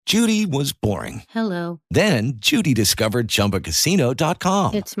Judy was boring. Hello. Then Judy discovered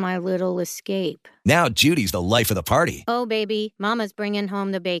ChumbaCasino.com. It's my little escape. Now Judy's the life of the party. Oh, baby, mama's bringing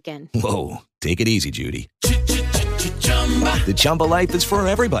home the bacon. Whoa, take it easy, Judy. The Chumba life is for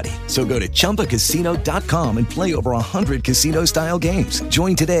everybody. So go to ChumbaCasino.com and play over 100 casino-style games.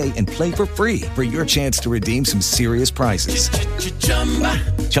 Join today and play for free for your chance to redeem some serious prizes.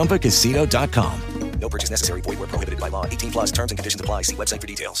 ChumbaCasino.com. No purchase necessary. Void where prohibited by law. 18 plus terms and conditions apply. See website for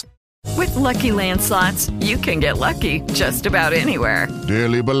details. With Lucky Land Slots, you can get lucky just about anywhere.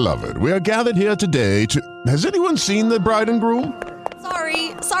 Dearly beloved, we are gathered here today to... Has anyone seen the bride and groom?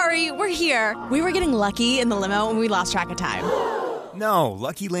 Sorry, we're here. We were getting lucky in the limo and we lost track of time. No,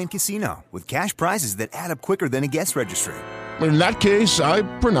 Lucky Land Casino, with cash prizes that add up quicker than a guest registry. In that case, I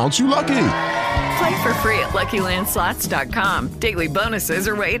pronounce you lucky. Play for free at LuckyLandSlots.com. Daily bonuses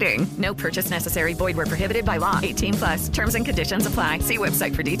are waiting. No purchase necessary. Void where prohibited by law. 18 plus. Terms and conditions apply. See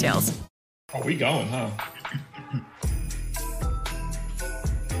website for details. Oh, we going, huh?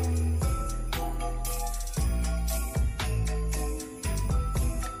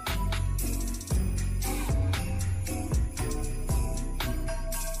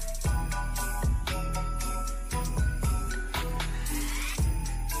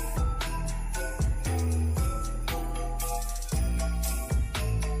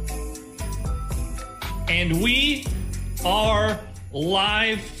 And we are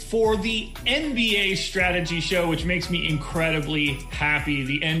live for the NBA Strategy Show, which makes me incredibly happy.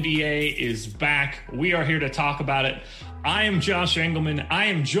 The NBA is back. We are here to talk about it. I am Josh Engelman. I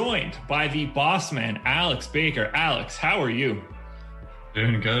am joined by the boss man, Alex Baker. Alex, how are you?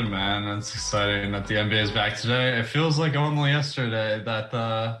 Doing good, man. It's exciting that the NBA is back today. It feels like only yesterday that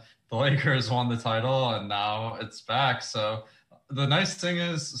the Lakers won the title, and now it's back. So the nice thing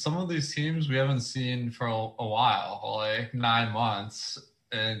is some of these teams we haven't seen for a while, like 9 months,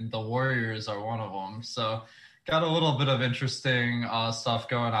 and the Warriors are one of them. So got a little bit of interesting stuff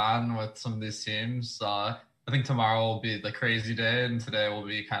going on with some of these teams. I think tomorrow will be the crazy day, and today will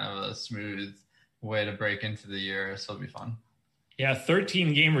be kind of a smooth way to break into the year. So it'll be fun. Yeah,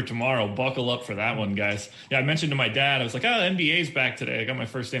 13-gamer tomorrow. Buckle up for that one, guys. Yeah, I mentioned to my dad, I was like, NBA's back today. I got my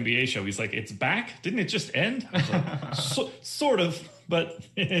first NBA show. He's like, it's back? Didn't it just end? I was like, sort of, but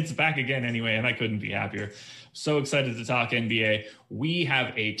it's back again anyway, and I couldn't be happier. So excited to talk NBA. We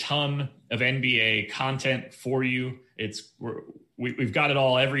have a ton of NBA content for you. We've got it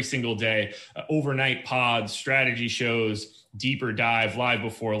all every single day. Overnight pods, strategy shows, deeper dive, live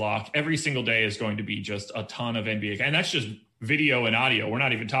before lock. Every single day is going to be just a ton of NBA. And that's just video and audio. We're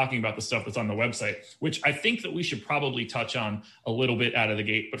not even talking about the stuff that's on the website, which I think that we should probably touch on a little bit out of the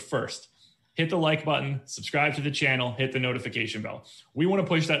gate. But first, hit the like button, subscribe to the channel, hit the notification bell. We want to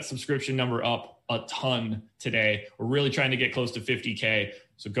push that subscription number up a ton today. We're really trying to get close to 50K.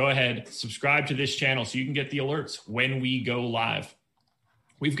 So go ahead, subscribe to this channel so you can get the alerts when we go live.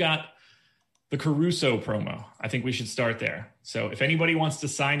 We've got the Caruso promo. I think we should start there. So if anybody wants to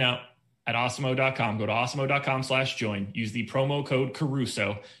sign up at Awesemo.com, go to Awesemo.com/join, use the promo code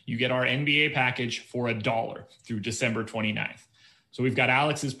Caruso. You get our NBA package for $1 through December 29th. So we've got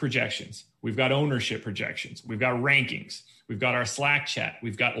Alex's projections. We've got ownership projections. We've got rankings. We've got our Slack chat.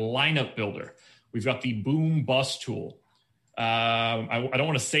 We've got lineup builder. We've got the boom bust tool. I don't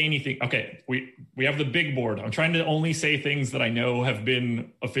want to say anything. Okay, we have the big board. I'm trying to only say things that I know have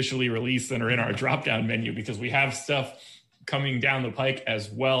been officially released and are in our drop-down menu because we have stuff coming down the pike as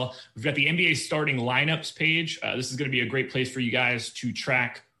well. We've got the NBA starting lineups page. This is going to be a great place for you guys to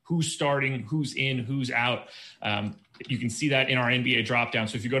track who's starting, who's in, who's out. You can see that in our NBA dropdown.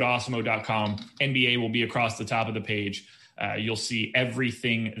 So if you go to Awesemo.com, NBA will be across the top of the page. You'll see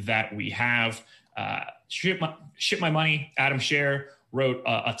everything that we have. Ship My Money, Adam Scher wrote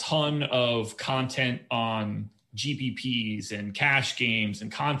a ton of content on GPPs and cash games and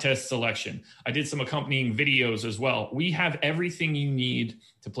contest selection. I did some accompanying videos as well. We have everything you need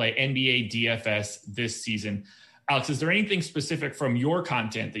to play NBA DFS this season. Alex, is there anything specific from your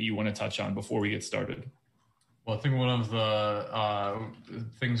content that you want to touch on before we get started? Well, I think one of the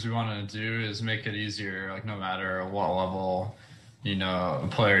things we want to do is make it easier, like no matter what level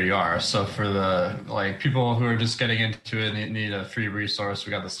player you are. So for the people who are just getting into it and need a free resource, we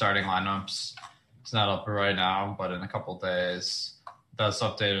got the starting lineups. It's not up right now, but in a couple days, that's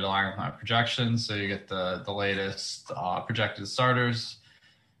updated along with my projections. So you get the latest projected starters.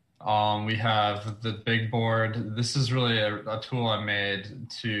 We have the big board. This is really a tool I made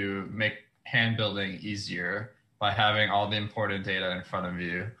to make hand building easier by having all the important data in front of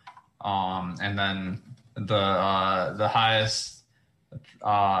you. And then the highest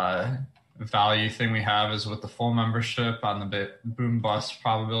value thing we have is with the full membership on the boom bust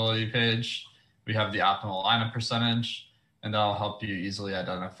probability page, we have the optimal lineup percentage, and that'll help you easily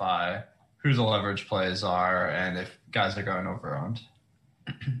identify who the leverage plays are and if guys are going over owned.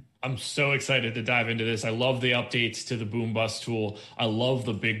 I'm so excited to dive into this. I love the updates to the Boom Bust tool. I love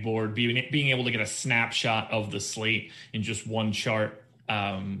the big board, being able to get a snapshot of the slate in just one chart.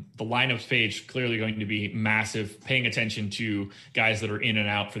 The lineups page clearly going to be massive. Paying attention to guys that are in and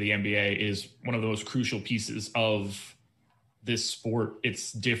out for the NBA is one of those crucial pieces of this sport.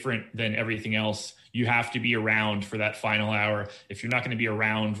 It's different than everything else. You have to be around for that final hour. If you're not going to be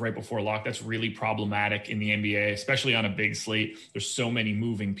around right before lock, that's really problematic in the NBA, especially on a big slate. There's so many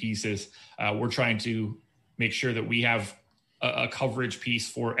moving pieces. We're trying to make sure that we have a coverage piece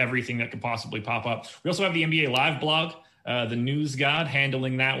for everything that could possibly pop up. We also have the NBA Live blog, the news god,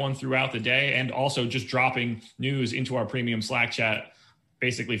 handling that one throughout the day, and also just dropping news into our premium Slack chat,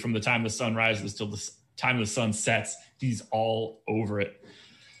 basically from the time the sun rises till the time the sun sets. He's all over it.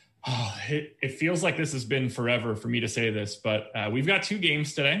 Oh, it feels like this has been forever for me to say this, but we've got 2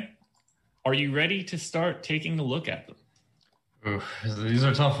 games today. Are you ready to start taking a look at them? Oof, these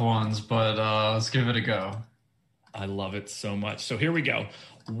are tough ones, but let's give it a go. I love it so much. So here we go.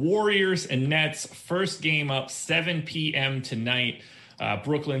 Warriors and Nets, first game up, 7 p.m. tonight.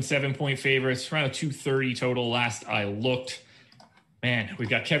 Brooklyn, 7-point favorites, around a 230 total last I looked. Man, we've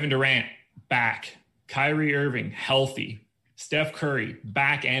got Kevin Durant back. Kyrie Irving, healthy. Steph Curry,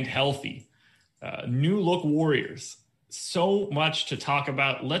 back and healthy. New look Warriors. So much to talk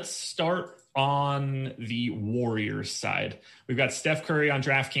about. Let's start on the Warriors side. We've got Steph Curry on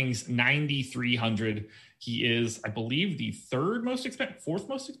DraftKings, 9,300. He is, I believe, the fourth most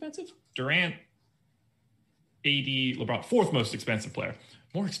expensive. Durant, AD, LeBron, fourth most expensive player.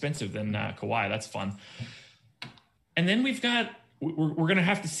 More expensive than Kawhi. That's fun. And then we're going to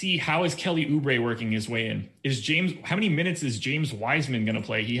have to see how is Kelly Oubre working his way in. How many minutes is James Wiseman going to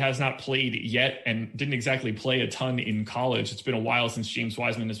play? He has not played yet and didn't exactly play a ton in college. It's been a while since James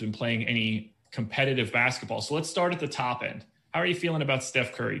Wiseman has been playing any competitive basketball. So let's start at the top end. How are you feeling about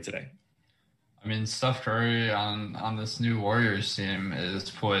Steph Curry today? I mean, Steph Curry on this new Warriors team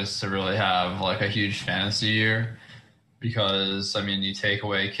is poised to really have like a huge fantasy year because, I mean, you take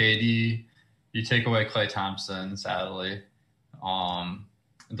away KD, you take away Klay Thompson, sadly.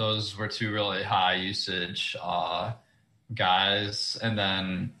 Those were 2 really high usage guys. And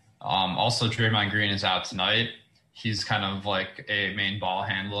then also Draymond Green is out tonight. He's kind of like a main ball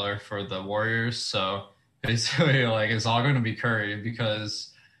handler for the Warriors. So basically like it's all going to be Curry because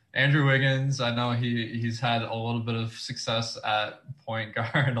Andrew Wiggins, I know he's had a little bit of success at point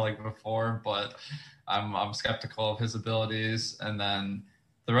guard like before, but I'm skeptical of his abilities. And then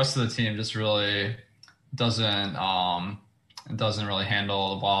the rest of the team just really doesn't really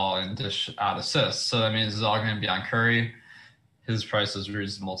handle the ball and dish out assists. So that means it's all going to be on Curry. His price is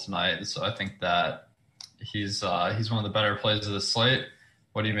reasonable tonight, so I think that he's one of the better plays of the slate.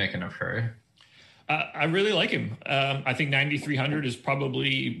 What are you making of Curry? I really like him. I think 9,300 is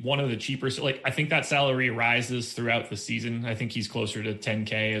probably one of the cheaper. Like, I think that salary rises throughout the season. I think he's closer to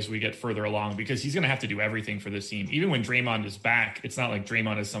 10K as we get further along because he's going to have to do everything for this team. Even when Draymond is back, it's not like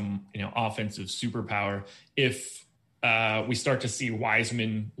Draymond is some offensive superpower. If we start to see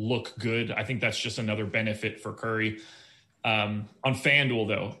Wiseman look good, I think that's just another benefit for Curry. On FanDuel,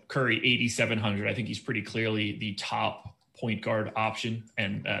 though, Curry 8,700. I think he's pretty clearly the top point guard option,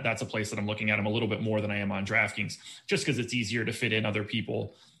 and that's a place that I'm looking at him a little bit more than I am on DraftKings, just because it's easier to fit in other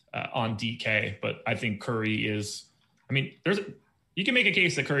people on DK. But I think Curry is, I mean, you can make a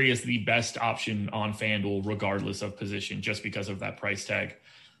case that Curry is the best option on FanDuel regardless of position, just because of that price tag.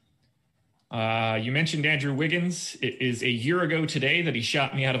 You mentioned Andrew Wiggins. It is a year ago today that he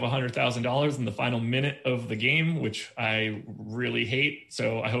shot me out of $100,000 in the final minute of the game, which I really hate.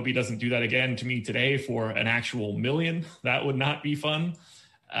 So I hope he doesn't do that again to me today for an actual million. That would not be fun.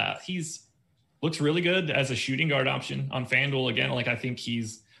 He's looks really good as a shooting guard option on FanDuel. Again, like I think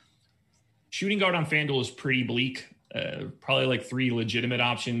shooting guard on FanDuel is pretty bleak. Probably like 3 legitimate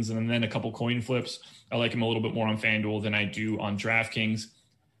options and then a couple coin flips. I like him a little bit more on FanDuel than I do on DraftKings.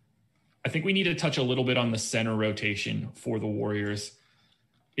 I think we need to touch a little bit on the center rotation for the Warriors.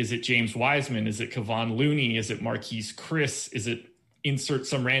 Is it James Wiseman? Is it Kevon Looney? Is it Marquise Chris? Is it insert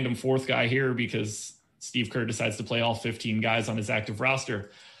some random fourth guy here because Steve Kerr decides to play all 15 guys on his active roster?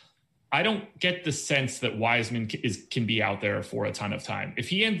 I don't get the sense that Wiseman can be out there for a ton of time.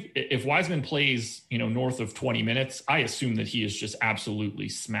 If Wiseman plays, north of 20 minutes, I assume that he is just absolutely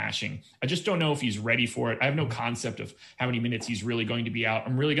smashing. I just don't know if he's ready for it. I have no concept of how many minutes he's really going to be out.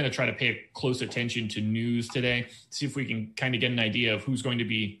 I'm really going to try to pay close attention to news today, see if we can kind of get an idea of who's going to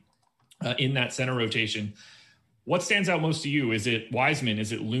be in that center rotation. What stands out most to you? Is it Wiseman?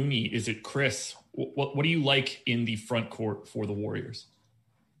 Is it Looney? Is it Chris? What do you like in the front court for the Warriors?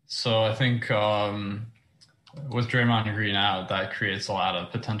 So I think with Draymond Green out, that creates a lot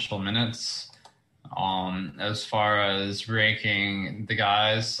of potential minutes. As far as ranking the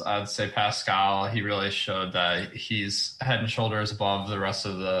guys, I'd say Pascal, he really showed that he's head and shoulders above the rest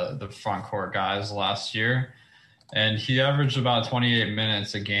of the front court guys last year. And he averaged about 28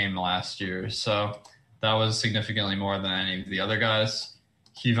 minutes a game last year. So that was significantly more than any of the other guys.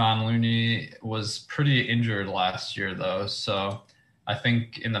 Kevon Looney was pretty injured last year, though. So I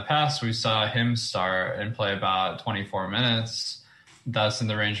think in the past we saw him start and play about 24 minutes. That's in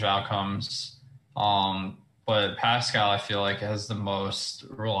the range of outcomes. But Pascal, I feel like, has the most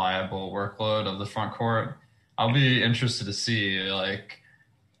reliable workload of the front court. I'll be interested to see, like,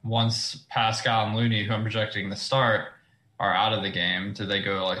 once Pascal and Looney, who I'm projecting to start, are out of the game, do they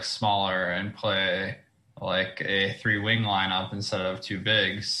go like smaller and play like a 3-wing lineup instead of 2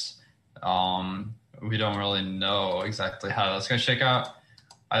 bigs? We don't really know exactly how that's going to shake out.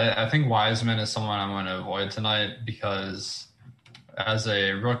 I think Wiseman is someone I'm going to avoid tonight because as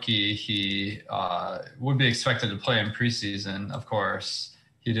a rookie, he would be expected to play in preseason, of course.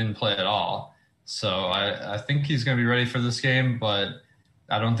 He didn't play at all. So I think he's going to be ready for this game, but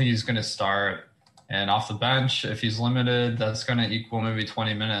I don't think he's going to start. And off the bench, if he's limited, that's going to equal maybe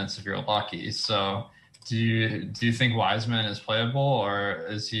 20 minutes if you're lucky. So do you think Wiseman is playable, or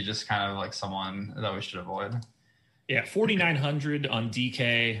is he just kind of like someone that we should avoid? Yeah, 4,900 on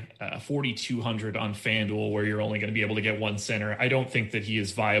DK, 4,200 on FanDuel, where you're only going to be able to get one center. I don't think that he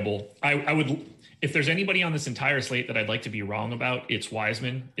is viable. I would, if there's anybody on this entire slate that I'd like to be wrong about, it's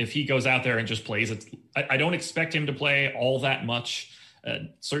Wiseman. If he goes out there and just plays, I don't expect him to play all that much.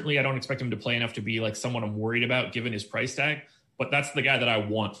 Certainly, I don't expect him to play enough to be like someone I'm worried about given his price tag. But that's the guy that I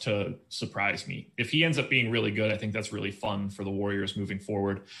want to surprise me. If he ends up being really good, I think that's really fun for the Warriors moving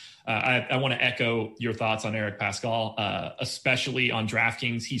forward. I want to echo your thoughts on Eric Pascal, especially on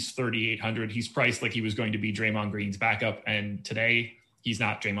DraftKings. He's 3,800. He's priced like he was going to be Draymond Green's backup, and today he's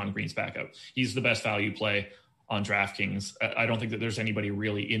not Draymond Green's backup. He's the best value play on DraftKings. I don't think that there's anybody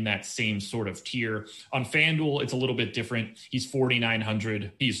really in that same sort of tier. On FanDuel, it's a little bit different. He's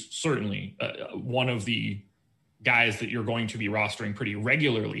 4,900. He's certainly one of the guys that you're going to be rostering pretty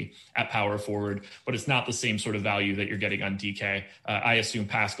regularly at power forward, but it's not the same sort of value that you're getting on DK. I assume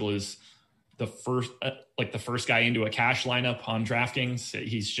Pascal is the first guy into a cash lineup on DraftKings.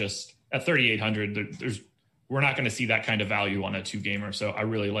 He's just at 3,800. We're not going to see that kind of value on a 2-gamer. So I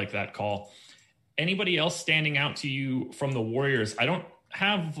really like that call. Anybody else standing out to you from the Warriors? I don't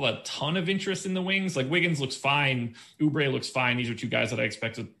have a ton of interest in the wings. Like Wiggins looks fine. Oubre looks fine. These are 2 guys that I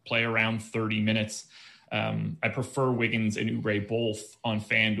expect to play around 30 minutes. I prefer Wiggins and Oubre both on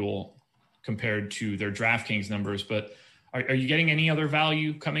FanDuel compared to their DraftKings numbers, but are you getting any other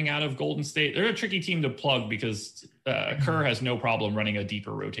value coming out of Golden State? They're a tricky team to plug because Kerr has no problem running a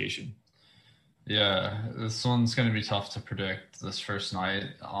deeper rotation. Yeah, this one's going to be tough to predict this first night.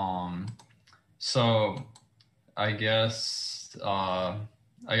 So I guess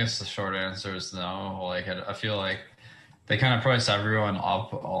the short answer is no. Like I feel like they kind of price everyone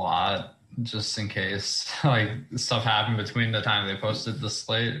up a lot, just in case like stuff happened between the time they posted the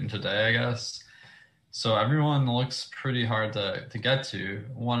slate and today, I guess. So everyone looks pretty hard to get to.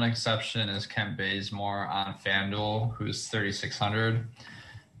 One exception is Kent Bazemore on FanDuel, who's 3,600.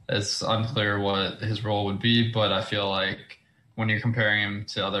 It's unclear what his role would be, but I feel like when you're comparing him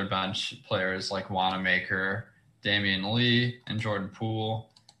to other bench players like Wanamaker, Damian Lee, and Jordan Poole,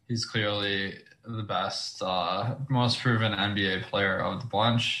 he's clearly the best, most proven NBA player of the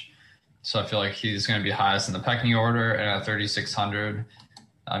bunch. So I feel like he's going to be highest in the pecking order, and at 3,600,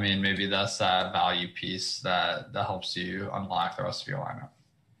 I mean, maybe that's that value piece that helps you unlock the rest of your lineup.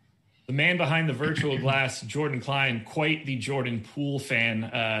 The man behind the virtual glass, Jordan Klein, quite the Jordan Poole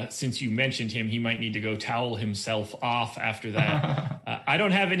fan. Since you mentioned him, he might need to go towel himself off after that. I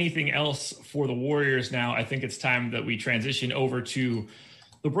don't have anything else for the Warriors now. I think it's time that we transition over to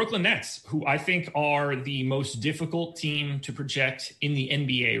the Brooklyn Nets, who I think are the most difficult team to project in the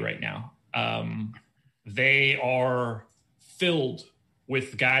NBA right now. They are filled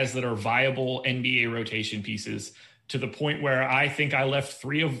with guys that are viable NBA rotation pieces, to the point where I think I left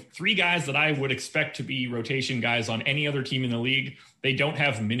three guys that I would expect to be rotation guys on any other team in the league. They don't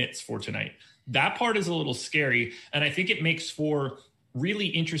have minutes for tonight. That part is a little scary, and I think it makes for really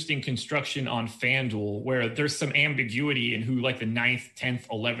interesting construction on FanDuel, where there's some ambiguity in who like the 9th, 10th,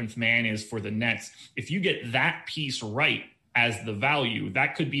 11th man is for the Nets. If you get that piece right as the value,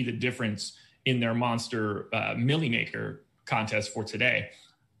 that could be the difference in their monster Millie Maker contest for today.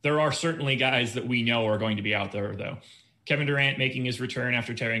 There are certainly guys that we know are going to be out there, though. Kevin Durant making his return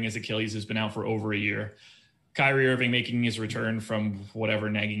after tearing his Achilles, has been out for over a year. Kyrie Irving making his return from whatever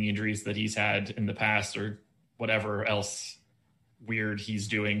nagging injuries that he's had in the past or whatever else weird he's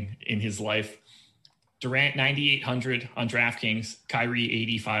doing in his life. Durant 9,800 on DraftKings,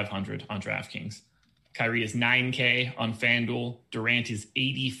 Kyrie 8,500 on DraftKings. Kyrie is 9K on FanDuel. Durant is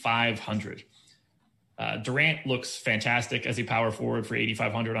 8,500. Durant looks fantastic as a power forward for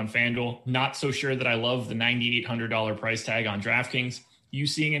 8,500 on FanDuel. Not so sure that I love the $9,800 price tag on DraftKings. You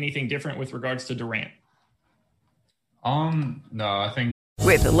seeing anything different with regards to Durant? No, I think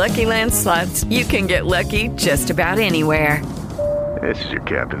With the Lucky Land Slots, you can get lucky just about anywhere. This is your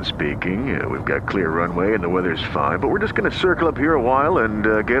captain speaking. We've got clear runway and the weather's fine, but we're just going to circle up here a while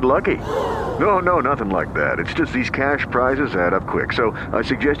and get lucky. No, nothing like that. It's just these cash prizes add up quick. So I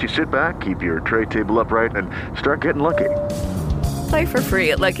suggest you sit back, keep your tray table upright, and start getting lucky. Play for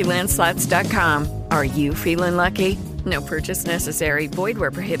free at LuckyLandSlots.com. Are you feeling lucky? No purchase necessary. Void where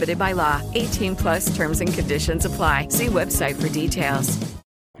prohibited by law. 18+ terms and conditions apply. See website for details.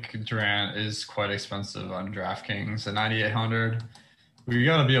 Durant is quite expensive on DraftKings at 9,800. We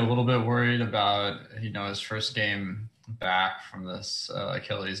got to be a little bit worried about, his first game back from this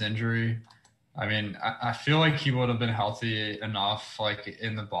Achilles injury. I mean, I feel like he would have been healthy enough, like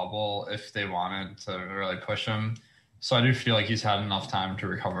in the bubble, if they wanted to really push him. So I do feel like he's had enough time to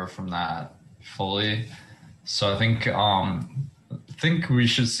recover from that fully. So I think we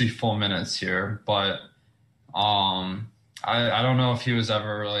should see full minutes here, but I don't know if he was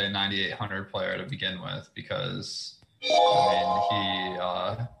ever really a 9,800 player to begin with, because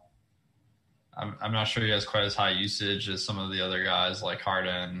I'm not sure he has quite as high usage as some of the other guys like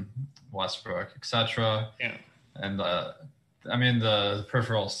Harden, Westbrook, etc. Yeah. And the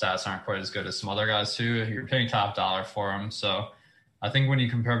peripheral stats aren't quite as good as some other guys too. You're paying top dollar for him. So I think when you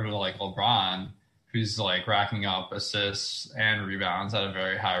compare him to like LeBron, who's like racking up assists and rebounds at a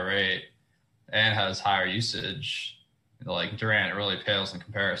very high rate and has higher usage, like Durant really pales in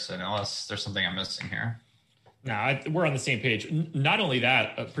comparison, unless there's something I'm missing here. No, we're on the same page. Not only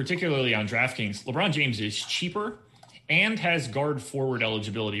that, particularly on DraftKings, LeBron James is cheaper and has guard forward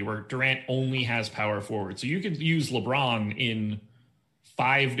eligibility, where Durant only has power forward. So you could use LeBron in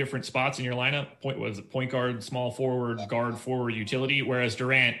 5 different spots in your lineup. Point guard, small forward, guard forward, utility. Whereas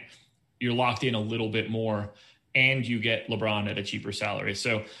Durant, you're locked in a little bit more, and you get LeBron at a cheaper salary.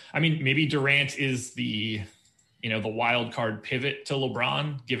 So, maybe Durant is the wild card pivot to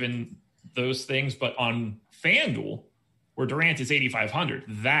LeBron, given those things. But on FanDuel, where Durant is 8,500,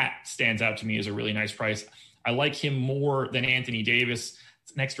 that stands out to me as a really nice price. I like him more than Anthony Davis.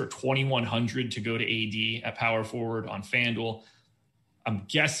 It's an extra 2,100 to go to AD at power forward on FanDuel. I'm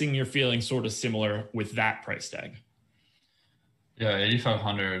guessing you're feeling sort of similar with that price tag. Yeah,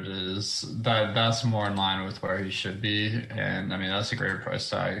 8,500 that's more in line with where he should be. And that's a great price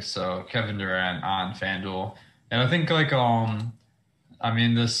tag. So Kevin Durant on FanDuel. And I think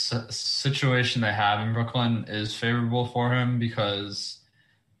this situation they have in Brooklyn is favorable for him, because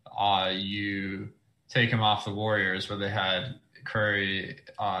you take him off the Warriors, where they had Curry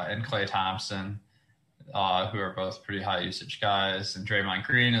and Klay Thompson, who are both pretty high usage guys, and Draymond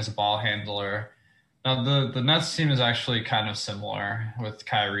Green as a ball handler. Now, the Nets team is actually kind of similar, with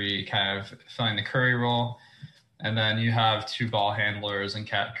Kyrie kind of filling the Curry role. And then you have 2 ball handlers in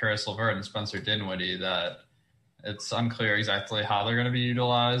Caris LeVert and Spencer Dinwiddie that it's unclear exactly how they're going to be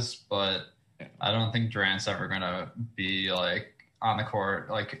utilized, but I don't think Durant's ever going to be like on the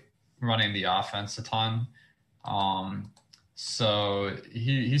court, like running the offense a ton. So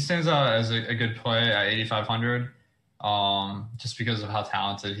he stands out as a good play at 8,500, just because of how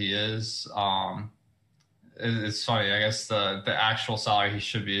talented he is. It's funny, I guess the actual salary he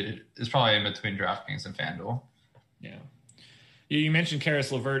should be is probably in between DraftKings and FanDuel. Yeah. You mentioned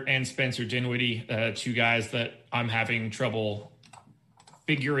Caris LeVert and Spencer Dinwiddie, 2 guys that I'm having trouble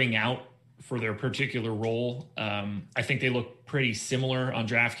figuring out for their particular role. I think they look pretty similar on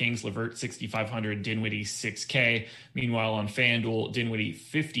DraftKings. LeVert 6,500, Dinwiddie 6K. Meanwhile, on FanDuel, Dinwiddie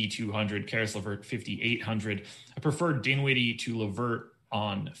 5,200, Caris LeVert 5,800. I prefer Dinwiddie to LeVert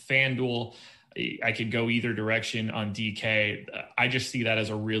on FanDuel. I could go either direction on DK. I just see that as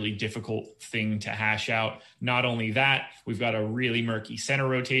a really difficult thing to hash out. Not only that, we've got a really murky center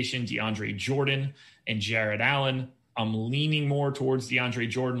rotation, DeAndre Jordan and Jared Allen. I'm leaning more towards DeAndre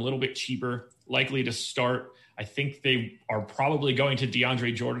Jordan, a little bit cheaper, likely to start. I think they are probably going to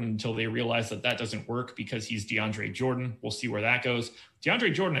DeAndre Jordan until they realize that doesn't work, because he's DeAndre Jordan. We'll see where that goes.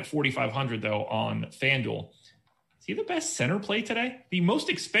 DeAndre Jordan at 4,500, though, on FanDuel. Is he the best center play today? The most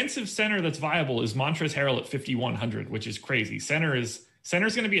expensive center that's viable is Montrezl Harrell at 5,100, which is crazy. Center is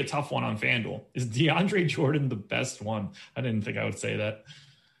Center's going to be a tough one on FanDuel. Is DeAndre Jordan the best one? I didn't think I would say that.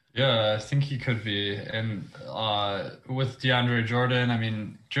 Yeah, I think he could be. And with DeAndre Jordan, I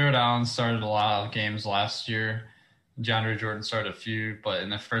mean, Jared Allen started a lot of games last year. DeAndre Jordan started a few, but in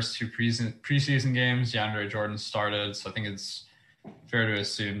the first two preseason games, DeAndre Jordan started. So I think it's fair to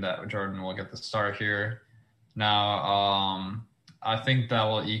assume that Jordan will get the start here. Now, I think that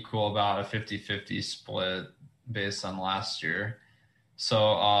will equal about a 50-50 split based on last year.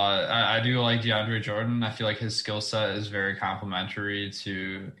 So I do like DeAndre Jordan. I feel like his skill set is very complementary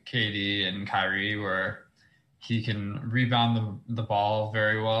to KD and Kyrie, where he can rebound the ball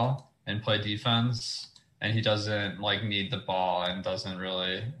very well and play defense, and he doesn't need the ball and doesn't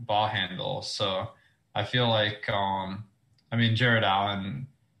really ball handle. So I feel like Jared Allen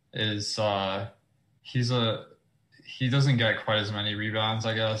is he doesn't get quite as many rebounds,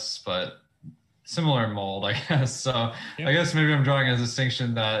 I guess, but similar mold, I guess. So yeah. I guess maybe I'm drawing a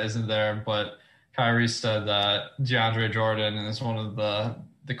distinction that isn't there, but Kyrie said that DeAndre Jordan is one of the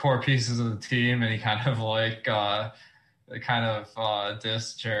core pieces of the team, and he kind of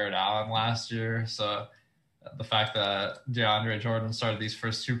dissed Jared Allen last year. So the fact that DeAndre Jordan started these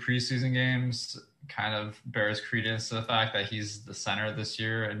first two preseason games kind of bears credence to the fact that he's the center this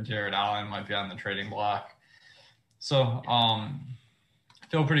year and Jared Allen might be on the trading block. So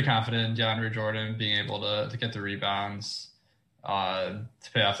feel pretty confident in DeAndre Jordan being able to get the rebounds to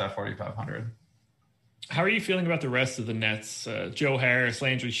pay off that 4,500. How are you feeling about the rest of the Nets? Joe Harris,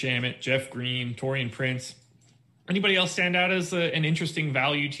 Landry Shamet, Jeff Green, Taurean Prince. Anybody else stand out as an interesting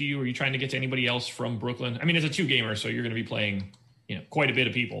value to you? Are you trying to get to anybody else from Brooklyn? I mean, it's a two-gamer, so you're going to be playing quite a bit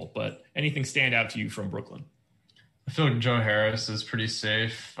of people, but anything stand out to you from Brooklyn? I feel like Joe Harris is pretty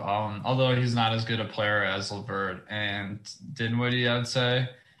safe, although he's not as good a player as LeVert and Dinwiddie. I'd say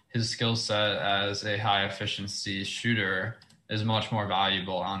his skill set as a high-efficiency shooter is much more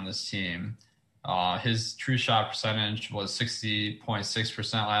valuable on this team. His true shot percentage was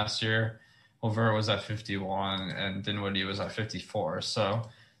 60.6% last year. LeVert was at 51, and Dinwiddie was at 54. So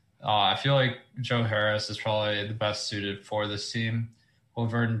I feel like Joe Harris is probably the best suited for this team.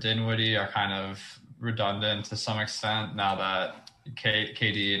 LeVert and Dinwiddie are kind of redundant to some extent now that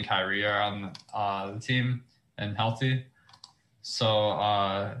KD and Kyrie are on the team and healthy. So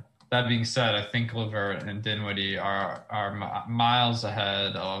that being said, I think LeVert and Dinwiddie are miles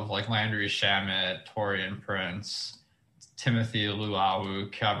ahead of Landry Shamet, Taurean Prince, Timothy Luau,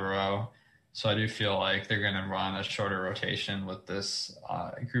 Cabarrot. So I do feel like they're going to run a shorter rotation with this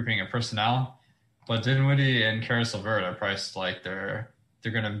grouping of personnel. But Dinwiddie and Karis LeVert are priced like they're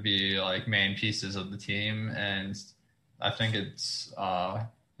going to be main pieces of the team. And I think it's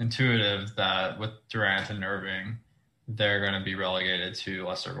intuitive that with Durant and Irving, they're going to be relegated to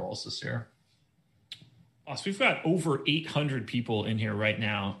lesser roles this year. So we've got over 800 people in here right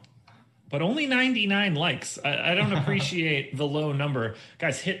now, but only 99 likes. I don't appreciate the low number.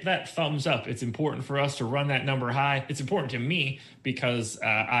 Guys, hit that thumbs up. It's important for us to run that number high. It's important to me because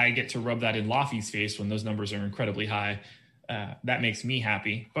I get to rub that in Laffy's face when those numbers are incredibly high. That makes me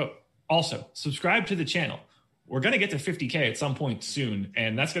happy. But also, subscribe to the channel. We're going to get to 50K at some point soon,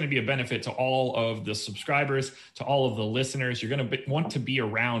 and that's going to be a benefit to all of the subscribers, to all of the listeners. You're going to want to be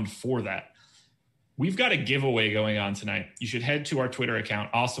around for that. We've got a giveaway going on tonight. You should head to our Twitter account,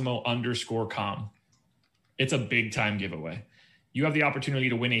 Awesemo_com. It's a big-time giveaway. You have the opportunity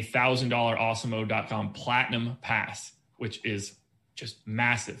to win a $1,000 Awesemo.com Platinum Pass, which is just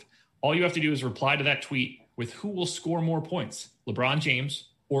massive. All you have to do is reply to that tweet with who will score more points, LeBron James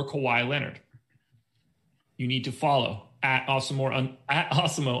or Kawhi Leonard. You need to follow at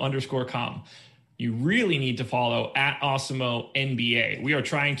Awesemo_com. You really need to follow at Awesemo NBA. We are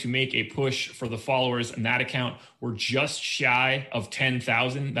trying to make a push for the followers in that account. We're just shy of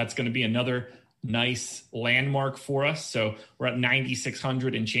 10,000. That's going to be another nice landmark for us. So we're at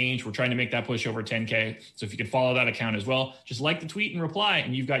 9,600 and change. We're trying to make that push over 10K. So if you can follow that account as well, just like the tweet and reply,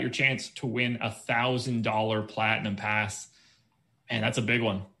 and you've got your chance to win a $1,000 Platinum Pass. And that's a big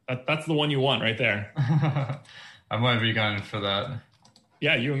one. That's the one you want right there. I might be gunning for that.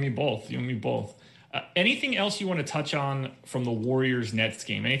 Yeah, you and me both. Anything else you want to touch on from the Warriors-Nets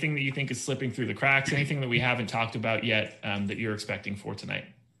game? Anything that you think is slipping through the cracks? Anything that we haven't talked about yet that you're expecting for tonight?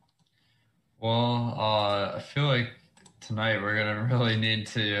 Well, I feel like tonight we're going to really need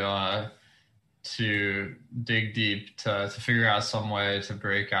to dig deep to figure out some way to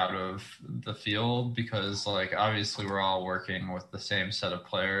break out of the field because, obviously we're all working with the same set of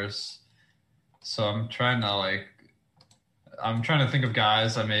players. So I'm trying to think of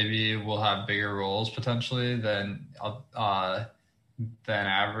guys that maybe will have bigger roles potentially than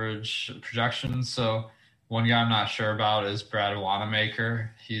average projections. So One guy I'm not sure about is Brad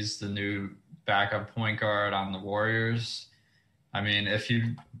Wanamaker. He's the new backup point guard on the Warriors. I mean, if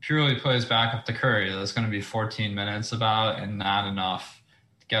he purely plays backup to Curry, that's going to be 14 minutes about and not enough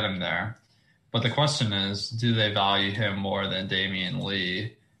to get him there. But the question is, do they value him more than Damian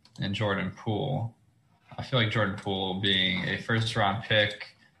Lee and Jordan Poole? I feel like Jordan Poole being a first-round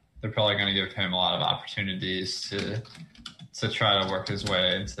pick, they're probably going to give him a lot of opportunities to try to work his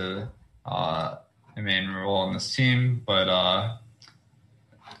way into a main role in this team. But I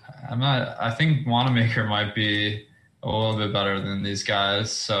think Wanamaker might be a little bit better than these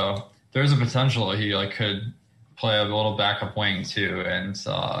guys. So there's a potential he could play a little backup wing too. And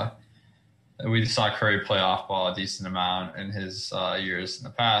we saw Curry play off ball a decent amount in his years in the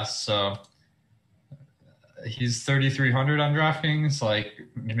past. So he's 3,300 on DraftKings,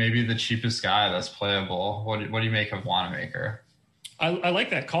 maybe the cheapest guy that's playable. What do you make of Wanamaker? I like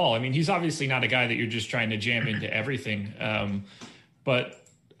that call. I mean, he's obviously not a guy that you're just trying to jam into everything. But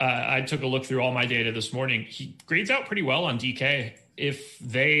I took a look through all my data this morning. He grades out pretty well on DK.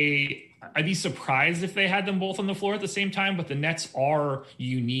 I'd be surprised if they had them both on the floor at the same time, but the Nets are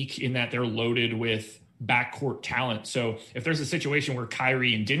unique in that they're loaded with backcourt talent. So if there's a situation where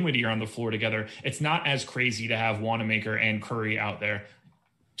Kyrie and Dinwiddie are on the floor together, it's not as crazy to have Wanamaker and Curry out there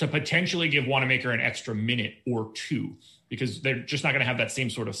to potentially give Wanamaker an extra minute or two, because they're just not going to have that same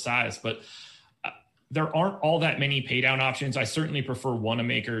sort of size. But there aren't all that many pay down options. I certainly prefer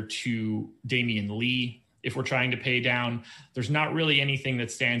Wanamaker to Damian Lee. If we're trying to pay down, there's not really anything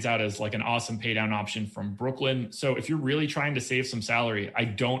that stands out as an awesome pay down option from Brooklyn. So if you're really trying to save some salary, I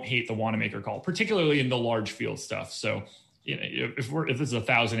don't hate the Wanamaker call, particularly in the large field stuff. So if this is a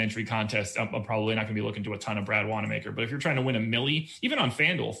 1,000 entry contest, I'm probably not going to be looking to a ton of Brad Wanamaker. But if you're trying to win a milli, even on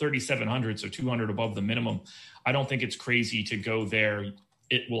FanDuel, 3,700, so 200 above the minimum, I don't think it's crazy to go there.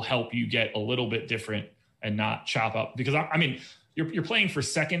 It will help you get a little bit different and not chop up, because I mean, you're playing for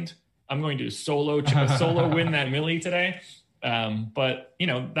second. I'm going to solo win that milli today. But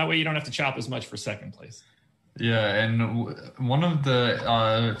that way you don't have to chop as much for second place. Yeah. And one of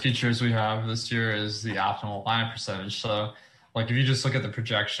the features we have this year is the optimal line percentage. So if you just look at the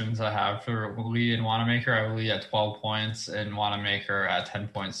projections I have for Lee and Wanamaker, I have Lee at 12 points and Wanamaker at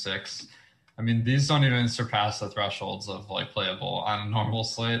 10.6. I mean, these don't even surpass the thresholds of playable on a normal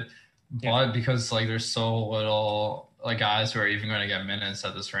slate. Yeah. But because there's so little guys who are even going to get minutes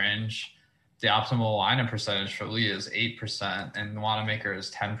at this range, the optimal lineup percentage for Lee is 8% and Wanamaker is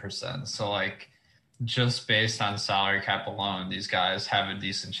 10%. So just based on salary cap alone, these guys have a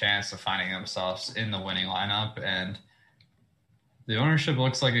decent chance of finding themselves in the winning lineup. And the ownership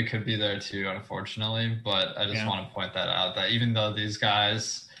looks like it could be there too, unfortunately. But I just want to point that out, that even though these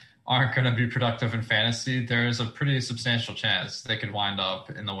guys aren't going to be productive in fantasy, there is a pretty substantial chance they could wind up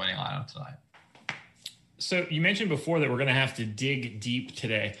in the winning lineup tonight. So you mentioned before that we're going to have to dig deep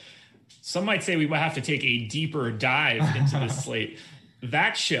today. Some might say we might have to take a deeper dive into this slate.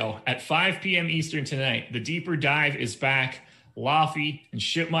 That show at 5 p.m. Eastern tonight, the deeper dive is back. Laffy and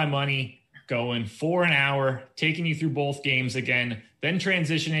Ship My Money going for an hour, taking you through both games again, then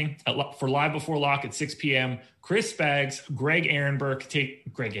transitioning for Live Before Lock at 6 p.m. Chris Baggs, Greg Ehrenberg,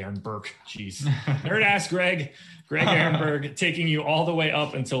 Nerd Ass Greg Ehrenberg taking you all the way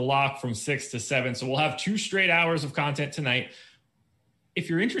up until lock from 6 to 7. So we'll have 2 straight hours of content tonight. If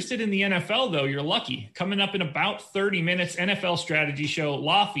you're interested in the NFL, though, you're lucky. Coming up in about 30 minutes, NFL Strategy Show,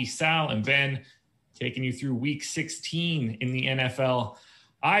 Laffy, Sal, and Ben taking you through Week 16 in the NFL.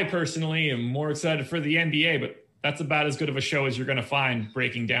 I personally am more excited for the NBA, but that's about as good of a show as you're going to find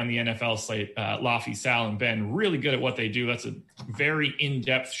breaking down the NFL slate. Laffy, Sal, and Ben, really good at what they do. That's a very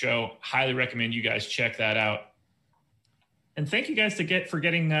in-depth show. Highly recommend you guys check that out. And thank you guys for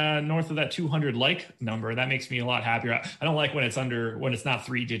getting north of that 200 like number. That makes me a lot happier. I don't like when it's not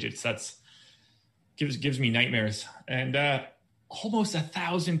 3 digits. That's gives me nightmares. And almost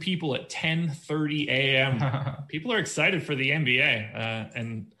 1,000 people at 10:30 a.m. People are excited for the NBA,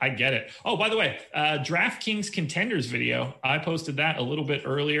 and I get it. Oh, by the way, DraftKings Contenders video, I posted that a little bit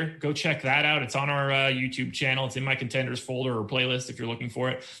earlier. Go check that out. It's on our YouTube channel. It's in my Contenders folder or playlist if you're looking for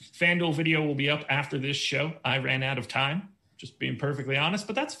it. FanDuel video will be up after this show. I ran out of time, just being perfectly honest,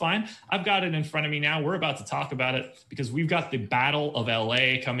 but that's fine. I've got it in front of me now. We're about to talk about it because we've got the Battle of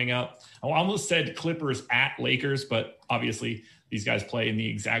LA coming up. I almost said Clippers at Lakers, but obviously these guys play in the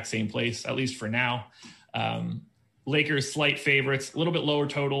exact same place, at least for now. Lakers slight favorites, a little bit lower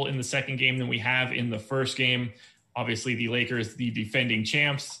total in the second game than we have in the first game. Obviously the Lakers, the defending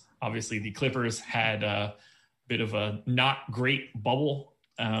champs. Obviously the Clippers had a bit of a not great bubble,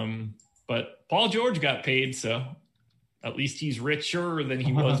 but Paul George got paid, so At least he's richer than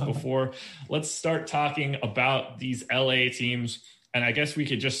he was before. Let's start talking about these LA teams. And I guess we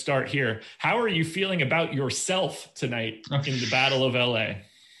could just start here. How are you feeling about yourself tonight in the Battle of LA?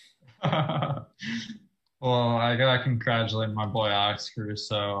 Well, I gotta congratulate my boy Alex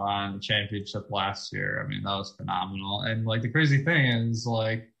Caruso on the championship last year. I mean, that was phenomenal. And like the crazy thing is,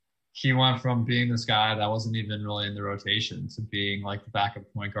 like, he went from being this guy that wasn't even really in the rotation to being like the backup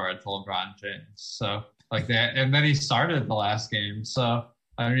point guard to LeBron James. So like that, and then he started the last game. So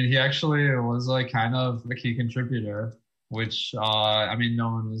I mean, he actually was like kind of the key contributor, which I mean, no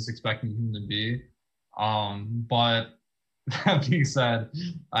one was expecting him to be. But that being said,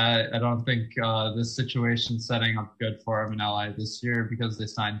 I don't think this situation's setting up good for him in LA this year because they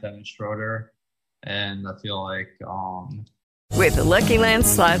signed Dennis Schroeder, and I feel like with the Lucky Land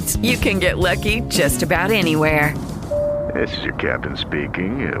Slots, you can get lucky just about anywhere. This is your captain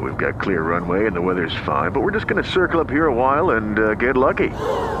speaking. We've got clear runway and the weather's fine, but we're just going to circle up here a while and get lucky.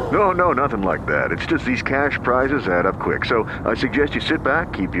 No, nothing like that. It's just these cash prizes add up quick. So I suggest you sit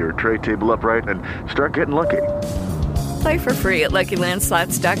back, keep your tray table upright, and start getting lucky. Play for free at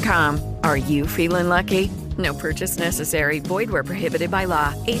LuckyLandSlots.com. Are you feeling lucky? No purchase necessary. Void where prohibited by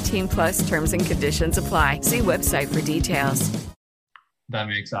law. 18+ terms and conditions apply. See website for details. That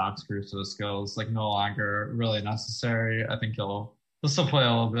makes Alex Caruso's skills like no longer really necessary. I think he'll still play a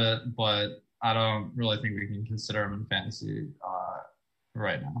little bit, but I don't really think we can consider him in fantasy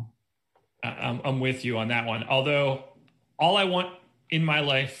right now. I'm with you on that one. Although all I want in my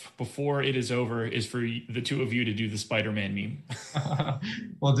life before it is over is for the two of you to do the Spider-Man meme.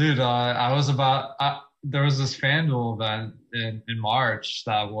 Well, dude, there was this FanDuel event in March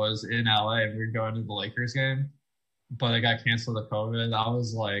that was in LA. We were going to the Lakers game, but it got canceled with COVID. I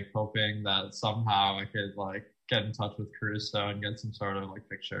was like hoping that somehow I could like get in touch with Caruso and get some sort of like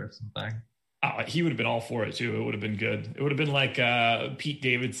picture or something. He would have been all for it too. It would have been good. It would have been like Pete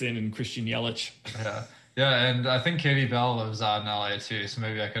Davidson and Christian Yelich. Yeah, and I think Katie Bell lives out in LA too, so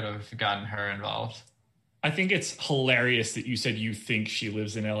maybe I could have gotten her involved. I think it's hilarious that you said you think she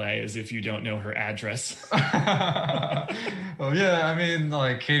lives in LA as if you don't know her address. Well, yeah, I mean,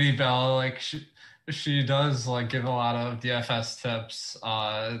 like Katie Bell, like she does like give a lot of DFS tips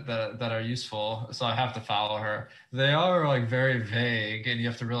that are useful, so I have to follow her. They are like very vague, and you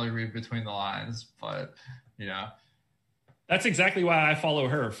have to really read between the lines. But you know, that's exactly why I follow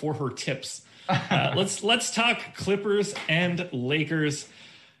her, for her tips. Let's talk Clippers and Lakers.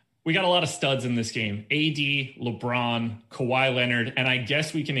 We got a lot of studs in this game. AD, LeBron, Kawhi Leonard, and I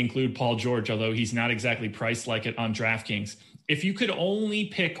guess we can include Paul George, although he's not exactly priced like it on DraftKings. If you could only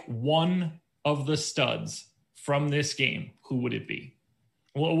pick one of the studs from this game, who would it be?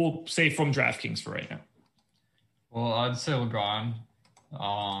 Well, we'll say from DraftKings for right now. Well, I'd say LeBron.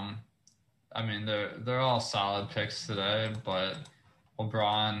 I mean, they're all solid picks today, but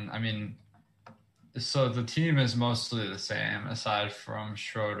LeBron, I mean, so the team is mostly the same aside from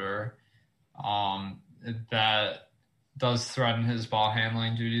Schroeder. That does threaten his ball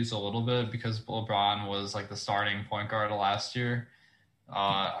handling duties a little bit because LeBron was like the starting point guard last year.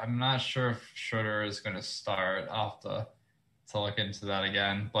 I'm not sure if Schroeder is going to start. I'll have to look into that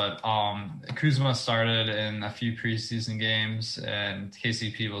again. But Kuzma started in a few preseason games, and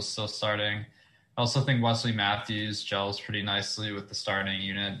KCP was still starting. I also think Wesley Matthews gels pretty nicely with the starting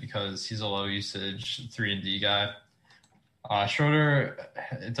unit because he's a low usage 3-and-D guy. Schroeder,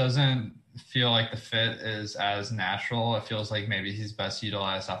 it doesn't feel like the fit is as natural. It feels like maybe he's best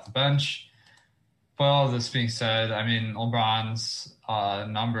utilized off the bench. But all this being said, I mean, LeBron's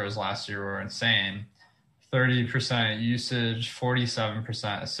numbers last year were insane. 30% usage,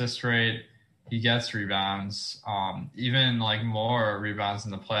 47% assist rate. He gets rebounds, even like more rebounds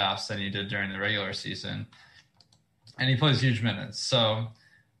in the playoffs than he did during the regular season. And he plays huge minutes. So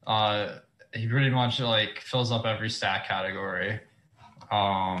he pretty much like fills up every stat category.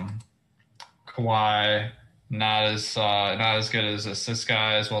 Kawhi, not as good as assist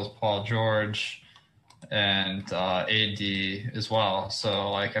guy, as well as Paul George and AD as well.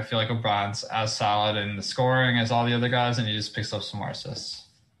 So like I feel like LeBron's as solid in the scoring as all the other guys, and he just picks up some more assists.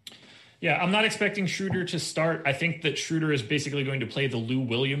 Yeah, I'm not expecting Schroeder to start. I think that Schroeder is basically going to play the Lou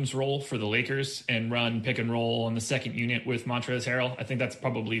Williams role for the Lakers and run pick and roll on the second unit with Montrezl Harrell. I think that's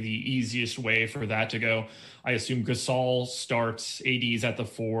probably the easiest way for that to go. I assume Gasol starts, AD's at the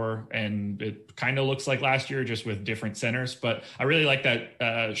 4, and it kind of looks like last year just with different centers. But I really like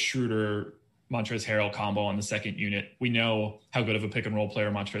that Schroeder Montrezl Harrell combo on the second unit. We know how good of a pick and roll player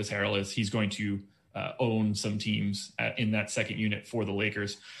Montrezl Harrell is. He's going to own some teams in that second unit for the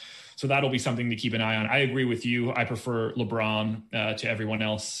Lakers. So that'll be something to keep an eye on. I agree with you. I prefer LeBron to everyone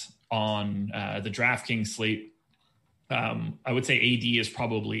else on the DraftKings slate. I would say AD is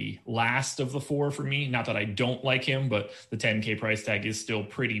probably last of the four for me. Not that I don't like him, but the 10K price tag is still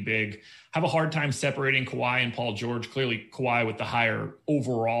pretty big. Have a hard time separating Kawhi and Paul George. Clearly Kawhi with the higher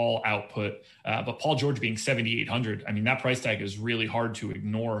overall output, but Paul George being 7,800. I mean, that price tag is really hard to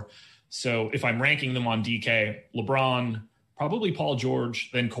ignore. So if I'm ranking them on DK, LeBron, probably Paul George,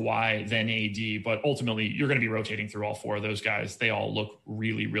 then Kawhi, then AD. But ultimately, you're going to be rotating through all four of those guys. They all look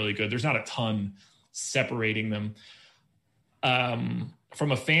really, really good. There's not a ton separating them.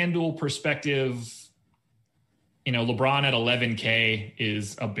 From a FanDuel perspective, LeBron at 11K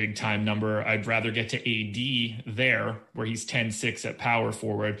is a big time number. I'd rather get to AD there where he's 10-6 at power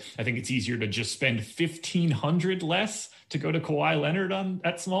forward. I think it's easier to just spend 1,500 less to go to Kawhi Leonard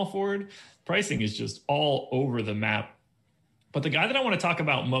at small forward. Pricing is just all over the map. But the guy that I want to talk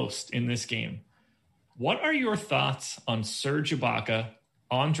about most in this game, what are your thoughts on Serge Ibaka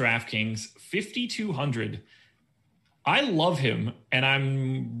on DraftKings, 5,200? I love him, and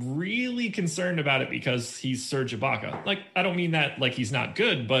I'm really concerned about it because he's Serge Ibaka. I don't mean that like he's not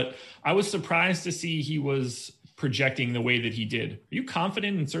good, but I was surprised to see he was projecting the way that he did. Are you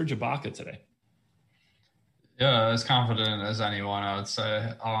confident in Serge Ibaka today? Yeah, as confident as anyone, I would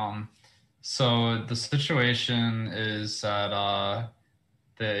say. So the situation is that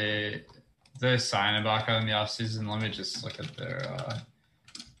they signed Ibaka in the offseason. Let me just look at their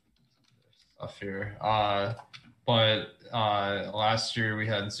stuff here. But last year we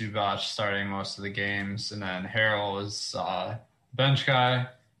had Zubac starting most of the games, and then Harrell was bench guy.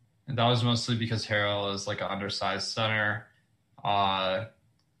 And that was mostly because Harrell is like an undersized center.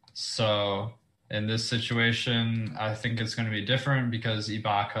 So in this situation, I think it's going to be different because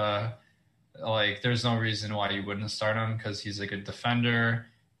Ibaka, there's no reason why you wouldn't start him because he's a good defender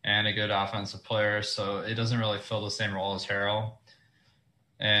and a good offensive player. So it doesn't really fill the same role as Harrell.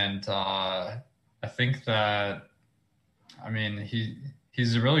 And I think that,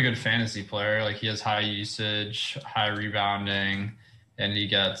 he's a really good fantasy player. He has high usage, high rebounding, and he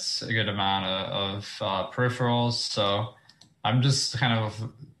gets a good amount of peripherals. So I'm just kind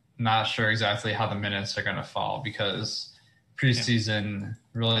of not sure exactly how the minutes are going to fall because preseason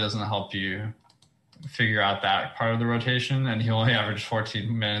really doesn't help you figure out that part of the rotation. And he only averaged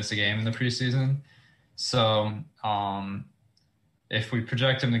 14 minutes a game in the preseason. So if we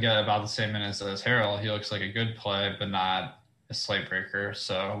project him to get about the same minutes as Harrell, he looks like a good play, but not a slate breaker.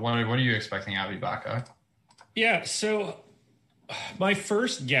 So what are you expecting out of Ibaka? Yeah, so my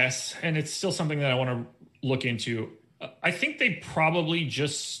first guess, and it's still something that I want to look into, I think they probably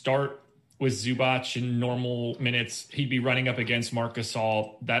just start with Zubac in normal minutes. He'd be running up against Marc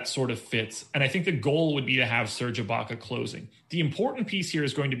Gasol. That sort of fits. And I think the goal would be to have Serge Ibaka closing. The important piece here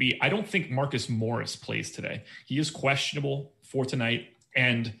is going to be, I don't think Marcus Morris plays today. He is questionable for tonight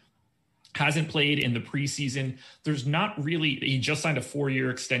and hasn't played in the preseason. There's not really, he just signed a 4-year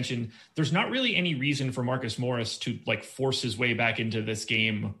extension. There's not really any reason for Marcus Morris to force his way back into this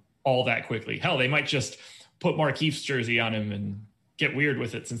game all that quickly. Hell, they might just put Markeith's jersey on him and get weird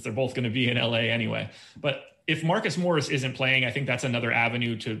with it since they're both going to be in LA anyway. But if Marcus Morris isn't playing, I think that's another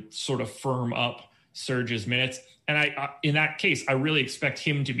avenue to sort of firm up Serge's minutes. And I in that case, I really expect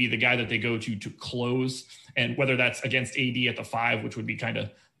him to be the guy that they go to close. And whether that's against AD at the 5, which would be kind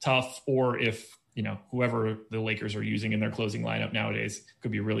of tough, or if, whoever the Lakers are using in their closing lineup nowadays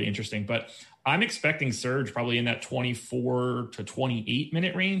could be really interesting. But I'm expecting Serge probably in that 24 to 28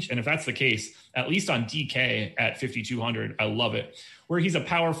 minute range. And if that's the case, at least on DK at 5,200, I love it. Where he's a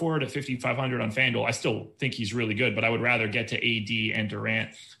power forward at 5,500 on FanDuel, I still think he's really good, but I would rather get to AD and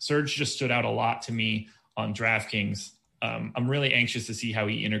Durant. Serge just stood out a lot to me on DraftKings. I'm really anxious to see how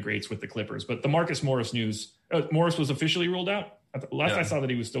he integrates with the Clippers. But the Marcus Morris news, Morris was officially ruled out. Last I saw that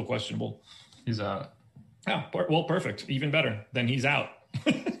he was still questionable. He's out. Oh, well, perfect. Even better. Then he's out.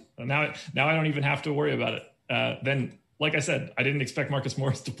 Now I don't even have to worry about it. Then, like I said, I didn't expect Marcus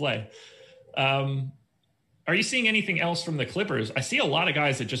Morris to play. Are you seeing anything else from the Clippers? I see a lot of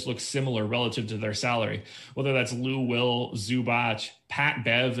guys that just look similar relative to their salary, whether that's Lou Will, Zubac, Pat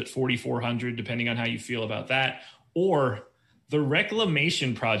Bev at 4,400, depending on how you feel about that, or the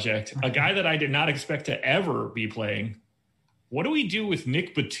Reclamation Project, a guy that I did not expect to ever be playing. What do we do with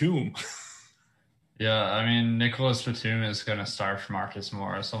Nick Batum? Yeah, Nicholas Batum is going to start for Marcus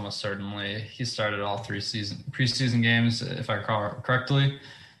Morris, almost certainly. He started all 3 preseason games, if I recall correctly,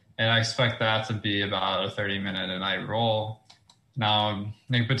 and I expect that to be about a 30-minute a night role. Now,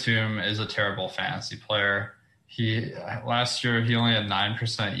 Nick Batum is a terrible fantasy player. Last year, he only had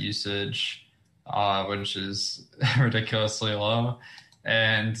 9% usage, which is ridiculously low,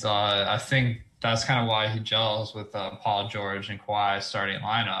 and I think that's kind of why he gels with Paul George and Kawhi starting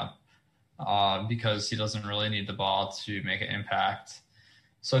lineup. because he doesn't really need the ball to make an impact.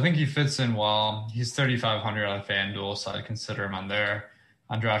 So I think he fits in well. He's 3,500 on FanDuel, so I'd consider him on there.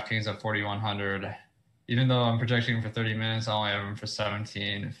 On DraftKings at 4,100. Even though I'm projecting him for 30 minutes, I only have him for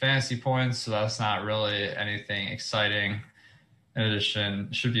 17 fantasy points, so that's not really anything exciting. In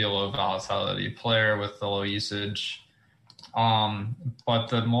addition, should be a low volatility player with the low usage. But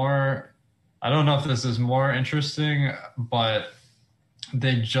the more, I don't know if this is more interesting, but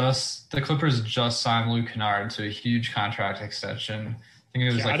the Clippers just signed Luke Kennard to a huge contract extension. I think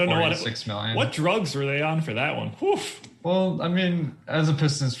it was like $46 million. What drugs were they on for that one? Oof. Well, I mean, as a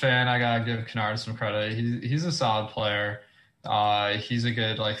Pistons fan, I gotta give Kennard some credit. He's a solid player. He's a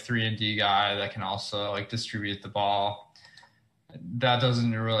good 3-and-D guy that can also distribute the ball. That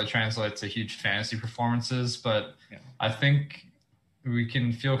doesn't really translate to huge fantasy performances, but yeah. I think we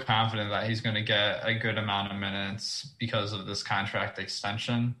can feel confident that he's going to get a good amount of minutes because of this contract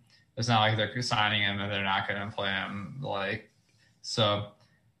extension. It's not like they're signing him and they're not going to play him. So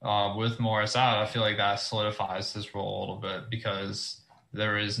with Morris out, I feel like that solidifies his role a little bit because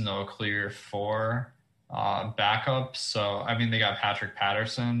there is no clear 4 backup. So, I mean, they got Patrick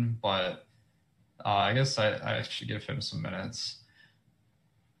Patterson, but I guess I should give him some minutes.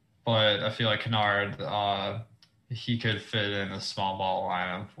 But I feel like Kennard, he could fit in a small ball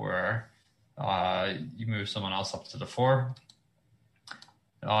lineup where you move someone else up to the 4.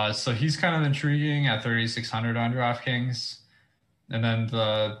 So he's kind of intriguing at 3,600 on DraftKings. And then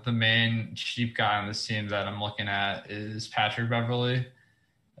the main cheap guy on this team that I'm looking at is Patrick Beverley.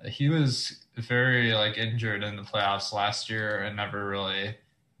 He was very injured in the playoffs last year and never really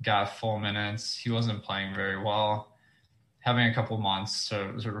got full minutes. He wasn't playing very well. Having a couple months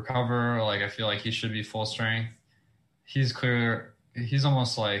to recover, I feel like he should be full strength. He's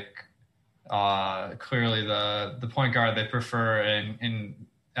almost clearly the point guard they prefer in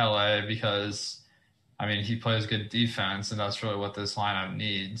LA because, I mean, he plays good defense, and that's really what this lineup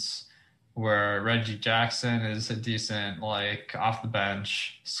needs. Where Reggie Jackson is a decent, off the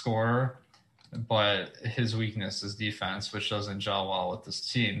bench scorer, but his weakness is defense, which doesn't gel well with this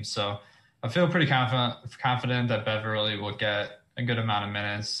team. So I feel pretty confident that Beverly will get a good amount of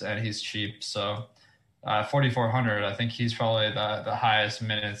minutes, and he's cheap. So 4,400, I think he's probably the highest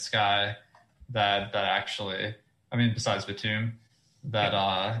minutes guy that actually, I mean, besides Batum,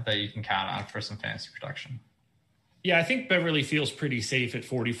 that you can count on for some fantasy production. Yeah, I think Beverly feels pretty safe at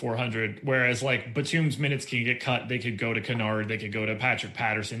 4,400, whereas Batum's minutes can get cut. They could go to Kennard. They could go to Patrick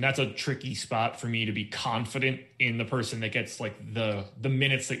Patterson. That's a tricky spot for me to be confident in the person that gets the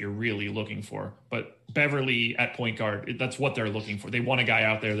minutes that you're really looking for. But Beverly at point guard, that's what they're looking for. They want a guy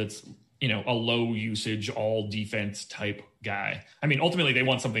out there that's, a low usage, all defense type guy. I mean, ultimately they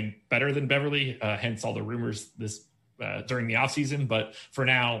want something better than Beverly, hence all the rumors during the offseason, but for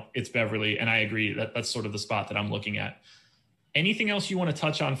now it's Beverly, and I agree that that's sort of the spot that I'm looking at. Anything else you want to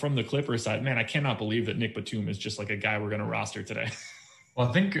touch on from the Clippers side? Man, I cannot believe that Nick Batum is just a guy we're going to roster today. Well,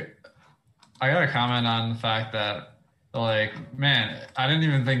 I think I got to comment on the fact that, man, I didn't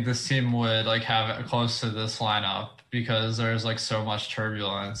even think this team would have it close to this lineup because there's so much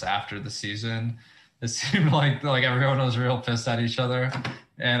turbulence after the season. It seemed like everyone was real pissed at each other.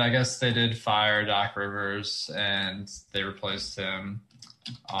 And I guess they did fire Doc Rivers and they replaced him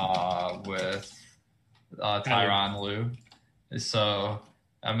with Tyronn Lue. So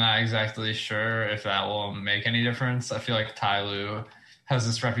I'm not exactly sure if that will make any difference. I feel like Ty Lue has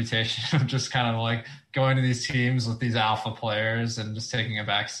this reputation of just kind of going to these teams with these alpha players and just taking a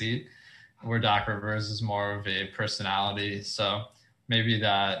back seat, where Doc Rivers is more of a personality. So maybe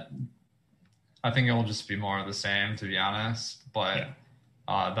that, I think it will just be more of the same, to be honest. But yeah.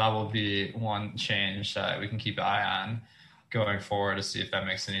 That will be one change that we can keep an eye on going forward to see if that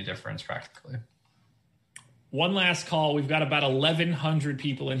makes any difference practically. One last call. We've got about 1,100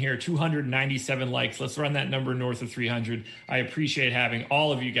 people in here, 297 likes. Let's run that number north of 300. I appreciate having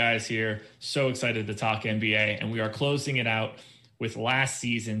all of you guys here. So excited to talk NBA. And we are closing it out with last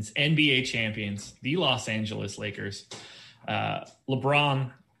season's NBA champions, the Los Angeles Lakers. LeBron,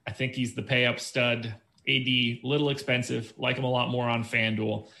 I think he's the pay up stud. AD, little expensive, like him a lot more on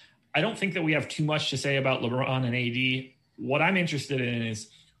FanDuel. I don't think that we have too much to say about LeBron and AD. What I'm interested in is,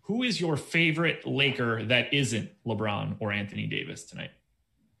 who is your favorite Laker that isn't LeBron or Anthony Davis tonight?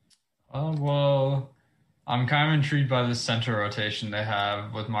 Well, I'm kind of intrigued by the center rotation they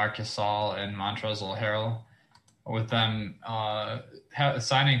have with Marc Gasol and Montrezl Harrell. With them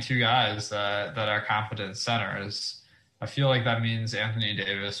signing 2 guys that are competent centers, I feel like that means Anthony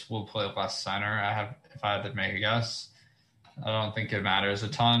Davis will play less center. If I had to make a guess, I don't think it matters a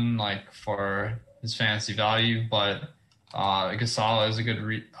ton for his fantasy value, but Gasol is a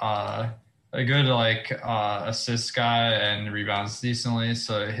good a good assist guy and rebounds decently.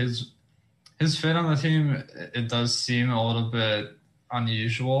 So his fit on the team, it does seem a little bit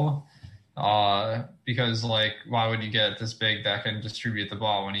unusual because why would you get this big that can distribute the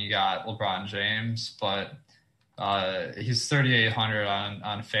ball when you got LeBron James? But he's 3,800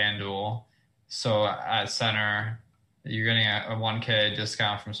 on FanDuel. So at center, you're getting a 1K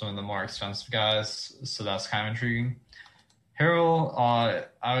discount from some of the more expensive guys. So that's kind of intriguing. Harrell,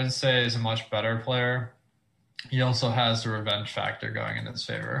 I would say, is a much better player. He also has the revenge factor going in his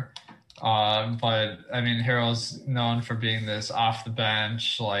favor. But I mean, Harrell's known for being this off the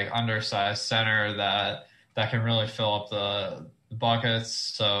bench, undersized center that can really fill up the buckets.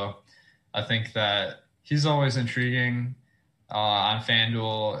 So I think that he's always intriguing. On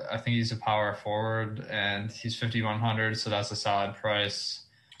FanDuel, I think he's a power forward, and he's 5,100, so that's a solid price.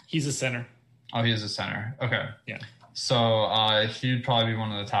 He's a center. Oh, he is a center. Okay. Yeah. So he'd probably be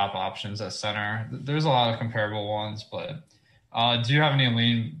one of the top options at center. There's a lot of comparable ones, but do you have any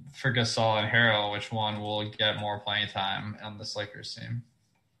lean for Gasol and Harrell? Which one will get more playing time on this Lakers team?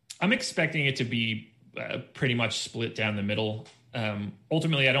 I'm expecting it to be pretty much split down the middle.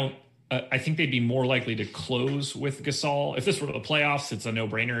 Ultimately, I think they'd be more likely to close with Gasol. If this were the playoffs, it's a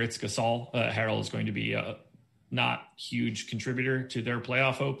no-brainer. It's Gasol. Harrell is going to be a not huge contributor to their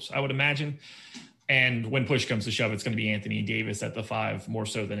playoff hopes, I would imagine. And when push comes to shove, it's going to be Anthony Davis at the 5 more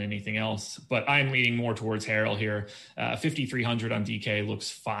so than anything else. But I'm leaning more towards Harrell here. 5,300 on DK looks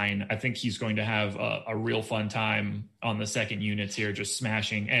fine. I think he's going to have a real fun time on the second units here, just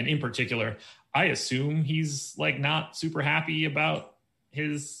smashing. And in particular, I assume he's not super happy about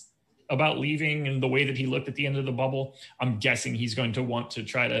leaving and the way that he looked at the end of the bubble. I'm guessing he's going to want to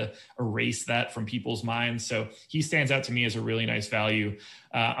try to erase that from people's minds. So he stands out to me as a really nice value.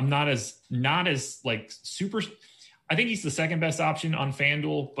 I'm not as super. I think he's the second best option on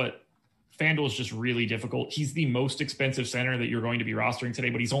FanDuel, but FanDuel is just really difficult. He's the most expensive center that you're going to be rostering today,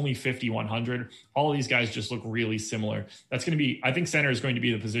 but he's only 5,100. All of these guys just look really similar. I think center is going to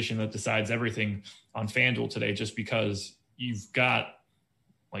be the position that decides everything on FanDuel today, just because you've got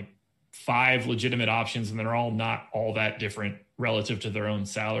 5 legitimate options and they're all not all that different relative to their own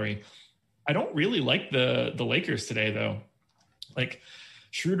salary. I don't really like the Lakers today though.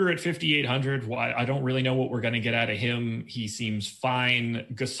 Schroeder at 5,800. Why? I don't really know what we're going to get out of him. He seems fine.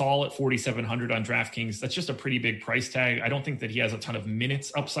 Gasol at 4,700 on DraftKings. That's just a pretty big price tag. I don't think that he has a ton of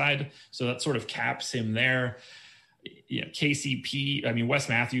minutes upside. So that sort of caps him there. Yeah, KCP. I mean, Wes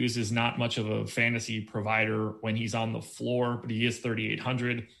Matthews is not much of a fantasy provider when he's on the floor, but he is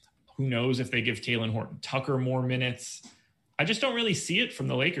 3,800. Who knows if they give Talen Horton-Tucker more minutes? I just don't really see it from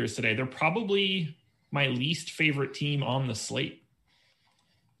the Lakers today. They're probably my least favorite team on the slate.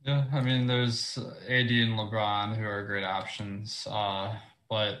 Yeah, I mean, there's AD and LeBron who are great options,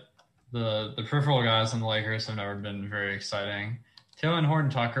 but the peripheral guys on the Lakers have never been very exciting. Talen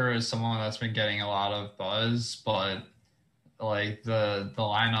Horton-Tucker is someone that's been getting a lot of buzz, but the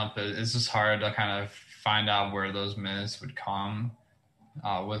lineup is just hard to kind of find out where those minutes would come.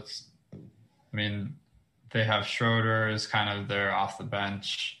 They have Schroeder as kind of their off the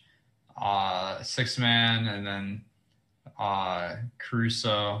bench 6-man, and then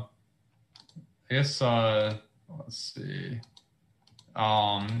Caruso. I guess let's see.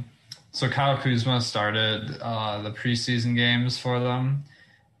 So Kyle Kuzma started the preseason games for them,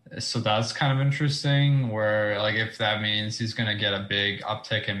 so that's kind of interesting. Where if that means he's going to get a big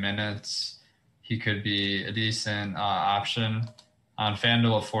uptick in minutes, he could be a decent option. On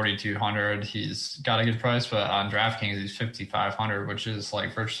FanDuel at 4,200, he's got a good price, but on DraftKings, he's 5,500, which is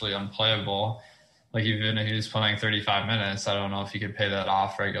virtually unplayable. Even if he was playing 35 minutes, I don't know if he could pay that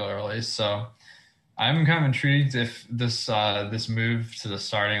off regularly. So I'm kind of intrigued if this move to the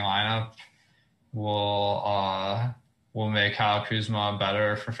starting lineup will make Kyle Kuzma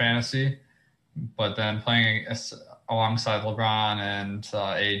better for fantasy. But then playing alongside LeBron and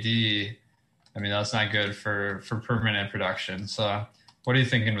AD, I mean, that's not good for per-minute production. So what are you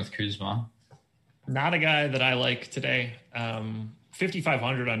thinking with Kuzma? Not a guy that I like today.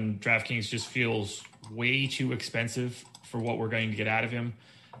 5,500 on DraftKings just feels way too expensive for what we're going to get out of him.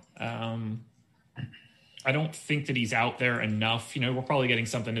 I don't think that he's out there enough. We're probably getting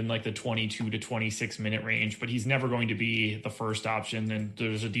something in the 22 to 26 minute range, but he's never going to be the first option. And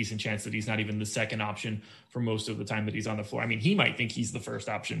there's a decent chance that he's not even the second option for most of the time that he's on the floor. I mean, he might think he's the first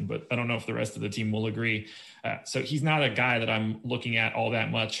option, but I don't know if the rest of the team will agree. So he's not a guy that I'm looking at all that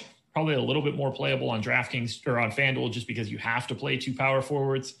much. Probably a little bit more playable on DraftKings or on FanDuel just because you have to play 2 power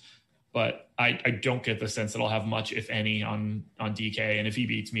forwards. But I don't get the sense that I'll have much, if any, on DK. And if he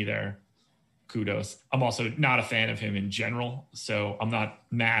beats me there, kudos. I'm also not a fan of him in general, so I'm not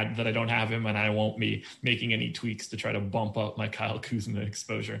mad that I don't have him, and I won't be making any tweaks to try to bump up my Kyle Kuzma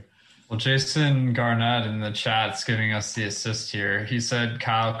exposure. Well, Jason Garnett in the chat's giving us the assist here. He said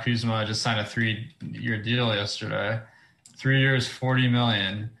Kyle Kuzma just signed a 3-year deal yesterday. 3 years, $40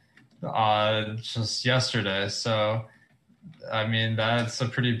 million, just yesterday. So, I mean, that's a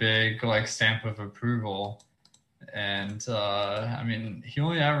pretty big stamp of approval. And I mean, he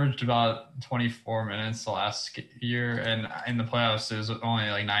only averaged about 24 minutes the last year, and in the playoffs it was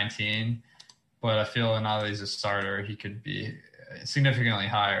only 19. But I feel now that he's a starter, he could be significantly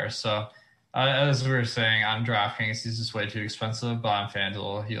higher. So as we were saying, on DraftKings, he's just way too expensive, but on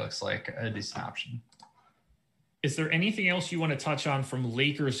FanDuel, he looks like a decent option. Is there anything else you want to touch on from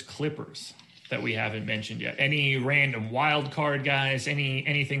Lakers Clippers that we haven't mentioned yet? Any random wild card guys?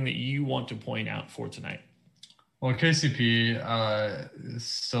 Anything that you want to point out for tonight? Well, KCP is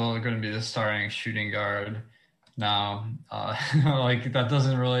still going to be the starting shooting guard now. That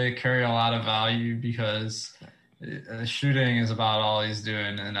doesn't really carry a lot of value because shooting is about all he's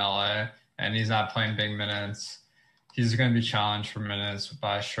doing in LA, and he's not playing big minutes. He's going to be challenged for minutes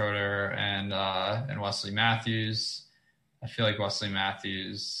by Schroeder and Wesley Matthews. I feel like Wesley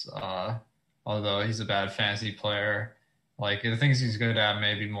Matthews, although he's a bad fantasy player, the things he's good at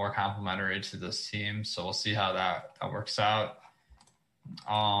may be more complementary to this team. So we'll see how that works out.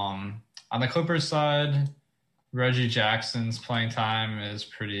 On the Clippers side, Reggie Jackson's playing time is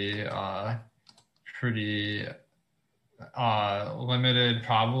pretty limited,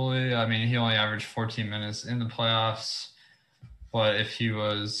 probably. I mean, he only averaged 14 minutes in the playoffs, but if he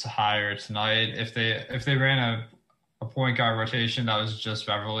was higher tonight, if they ran a point guard rotation that was just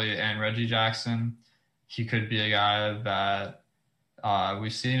Beverly and Reggie Jackson, he could be a guy that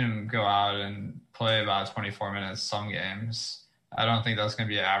we've seen him go out and play about 24 minutes some games. I don't think that's going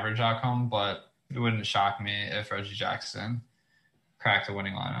to be an average outcome, but it wouldn't shock me if Reggie Jackson cracked a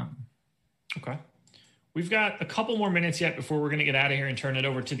winning lineup. Okay. We've got a couple more minutes yet before we're going to get out of here and turn it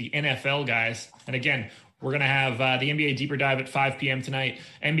over to the NFL guys. And again, we're going to have the NBA Deeper Dive at 5 p.m. tonight,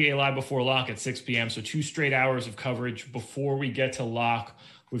 NBA Live Before Lock at 6 p.m. So 2 straight hours of coverage before we get to lock.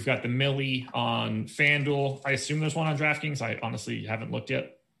 We've got the Millie on FanDuel. I assume there's one on DraftKings. I honestly haven't looked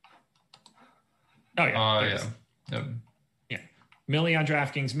yet. Oh, yeah. Yeah. Yep. Yeah. Millie on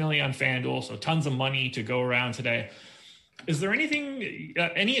DraftKings, Millie on FanDuel. So tons of money to go around today. Is there anything,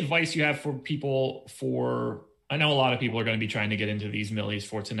 any advice you have for people I know a lot of people are going to be trying to get into these Millies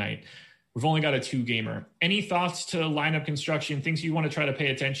for tonight. We've only got a 2-gamer. Any thoughts to lineup construction, things you want to try to pay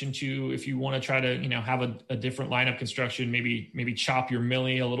attention to if you want to try to, have a different lineup construction, maybe chop your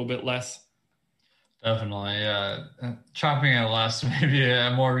Millie a little bit less? Definitely. Yeah. Chopping it less, maybe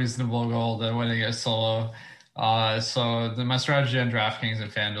a more reasonable goal than winning it solo. My strategy on DraftKings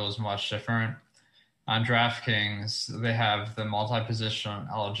and FanDuel is much different. On DraftKings, they have the multi-position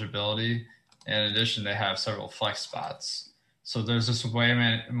eligibility. In addition, they have several flex spots. So there's just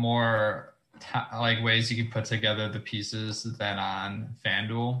way more ways you can put together the pieces than on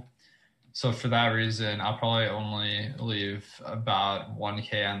FanDuel. So for that reason, I'll probably only leave about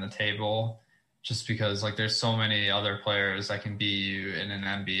 1K on the table, just because there's so many other players that can beat you in an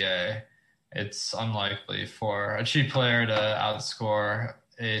NBA. It's unlikely for a cheap player to outscore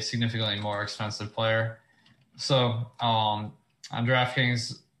a significantly more expensive player. So on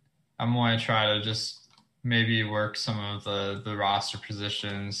DraftKings, I'm going to try to just maybe work some of the roster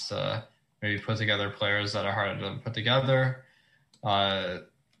positions to maybe put together players that are harder to put together. On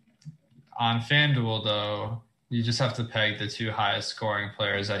FanDuel, though, you just have to peg the 2 highest scoring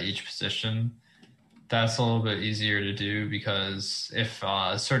players at each position. That's a little bit easier to do because if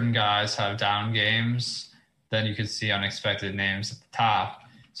certain guys have down games, then you can see unexpected names at the top.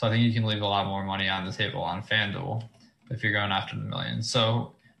 So I think you can leave a lot more money on the table on FanDuel if you're going after the millions.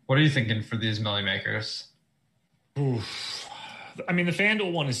 So what are you thinking for these Millie makers? Oof. I mean, the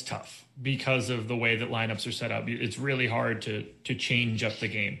FanDuel one is tough because of the way that lineups are set up. It's really hard to change up the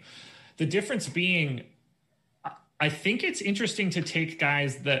game. The difference being, I think it's interesting to take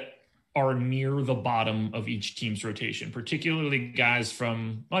guys that are near the bottom of each team's rotation, particularly guys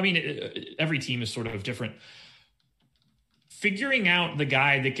from, every team is sort of different. Figuring out the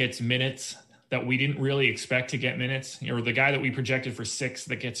guy that gets minutes that we didn't really expect to get minutes, or the guy that we projected for 6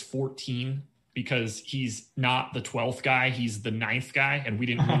 that gets 14 because he's not the 12th guy, he's the 9th guy, and we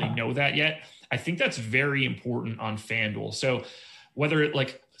didn't really know that yet. I think that's very important on FanDuel. So whether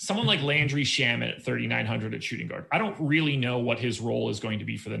someone like Landry Shamet at 3,900 at shooting guard, I don't really know what his role is going to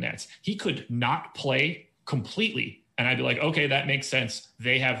be for the Nets. He could not play completely, and I'd be like, okay, that makes sense.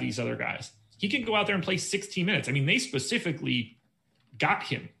 They have these other guys. He can go out there and play 16 minutes. I mean, they specifically got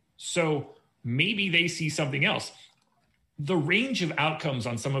him. So maybe they see something else. The range of outcomes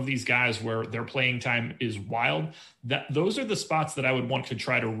on some of these guys where their playing time is wild, those are the spots that I would want to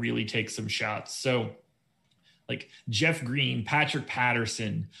try to really take some shots. So like Jeff Green, Patrick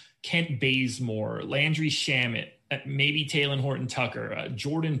Patterson, Kent Bazemore, Landry Shamet, maybe Taylor Horton-Tucker,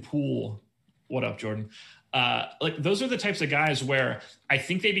 Jordan Poole. What up, Jordan? Like those are the types of guys where I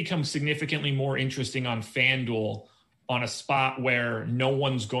think they become significantly more interesting on FanDuel on a spot where no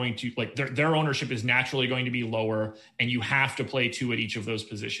one's going to, like, their ownership is naturally going to be lower and you have to play 2 at each of those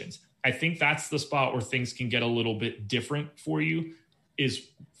positions. I think that's the spot where things can get a little bit different for you, is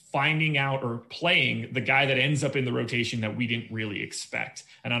finding out or playing the guy that ends up in the rotation that we didn't really expect.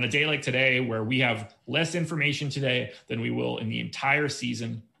 And on a day like today, where we have less information today than we will in the entire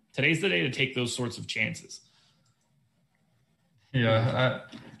season, today's the day to take those sorts of chances. Yeah,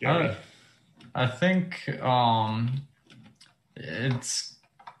 I think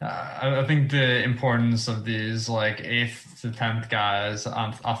I think the importance of these like 8th to 10th guys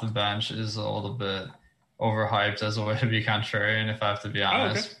off the bench is a little bit overhyped as a way to be contrarian, if I have to be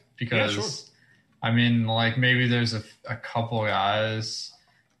honest. Okay. Because yeah, sure. I mean, like maybe there's a couple guys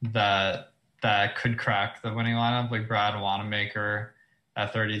that could crack the winning lineup, like Brad Wanamaker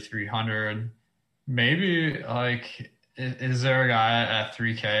at 3,300. Maybe like, is there a guy at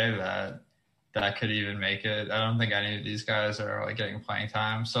 3K that could even make it? I don't think any of these guys are like getting playing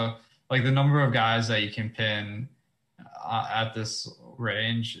time. So like the number of guys that you can pin at this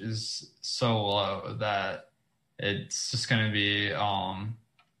range is so low that it's just going to be,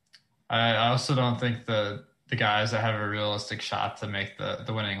 I also don't think the guys that have a realistic shot to make the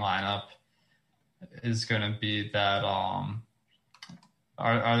winning lineup is going to be that,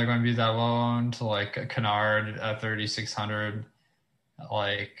 are they going to be that low owned to like a Kennard at 3,600?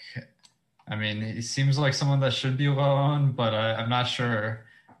 Like, I mean, he seems like someone that should be low owned, but I'm not sure.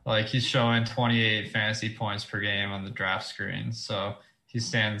 Like he's showing 28 fantasy points per game on the draft screen. So he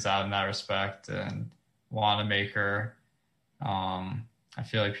stands out in that respect. And Wanamaker, I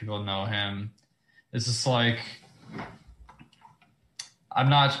feel like people know him. It's just like, I'm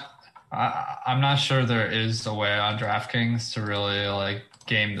not sure there is a way on DraftKings to really like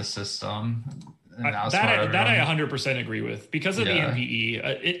game the system. That I 100% agree with, because of the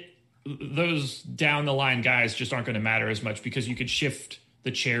MPE. Those down the line guys just aren't going to matter as much because you could shift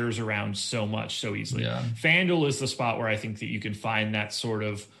the chairs around so much so easily. Yeah. FanDuel is the spot where I think that you can find that sort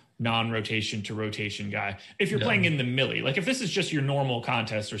of non-rotation to rotation guy. If you're playing in the millie, like if this is just your normal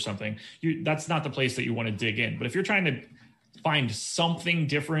contest or something, that's not the place that you want to dig in. But if you're trying to find something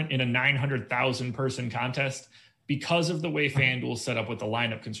different in a 900,000 person contest, because of the way FanDuel is set up with the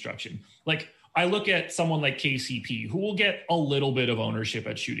lineup construction, like I look at someone like KCP, who will get a little bit of ownership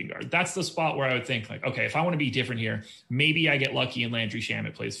at shooting guard. That's the spot where I would think like, okay, if I want to be different here, maybe I get lucky and Landry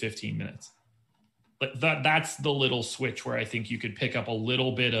Shamet plays 15 minutes. But that's the little switch where I think you could pick up a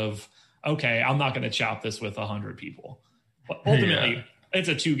little bit of, okay, I'm not going to chop this with 100 people. But ultimately, it's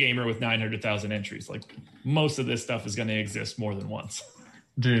a 2-gamer with 900,000 entries. Like most of this stuff is going to exist more than once.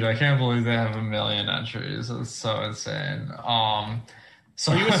 Dude, I can't believe they have 1 million entries. It's so insane.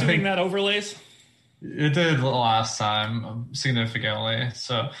 So are you assuming that overlays? It did last time significantly.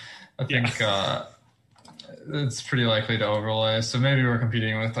 So I think it's pretty likely to overlay. So maybe we're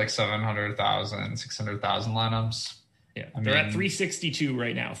competing with like 700,000, 600,000 lineups. Yeah, they're at 362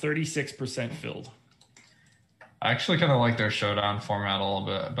 right now, 36% filled. I actually kind of like their showdown format a little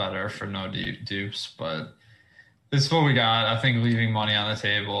bit better for no dupes, but this is what we got. I think leaving money on the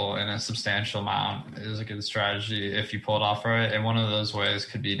table in a substantial amount is a good strategy if you pull it off right. And one of those ways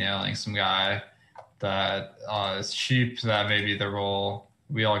could be nailing some guy that is cheap, that maybe the role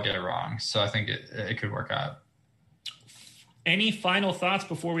we all get it wrong. So I think it could work out. Any final thoughts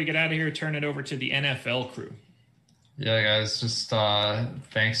before we get out of here? Turn it over to the NFL crew. Yeah, guys, just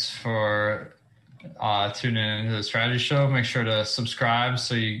thanks for tuning into the strategy show. Make sure to subscribe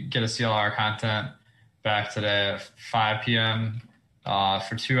so you get to see all our content back today at 5 p.m.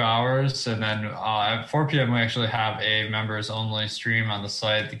 For 2 hours. And then at 4 p.m. we actually have a members only stream on the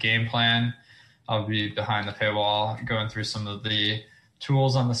site, The Game Plan. I'll be behind the paywall going through some of the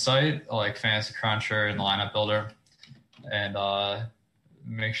tools on the site like Fantasy Cruncher and the Lineup Builder. And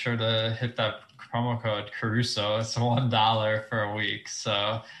make sure to hit that promo code Caruso. It's $1 for a week.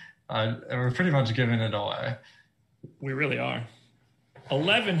 So we're pretty much giving it away. We really are.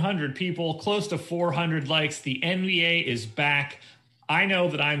 1,100 people, close to 400 likes. The NBA is back. I know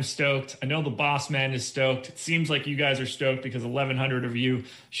that I'm stoked. I know the boss man is stoked. It seems like you guys are stoked because 1,100 of you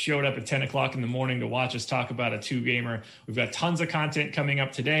showed up at 10 o'clock in the morning to watch us talk about a 2-gamer. We've got tons of content coming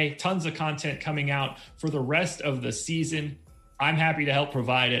up today, tons of content coming out for the rest of the season. I'm happy to help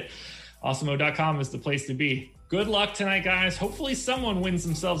provide it. Awesemo.com is the place to be. Good luck tonight, guys. Hopefully someone wins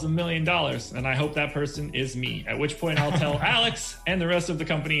themselves $1 million, and I hope that person is me, at which point I'll tell Alex and the rest of the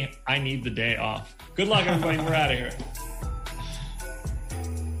company I need the day off. Good luck, everybody. We're out of here.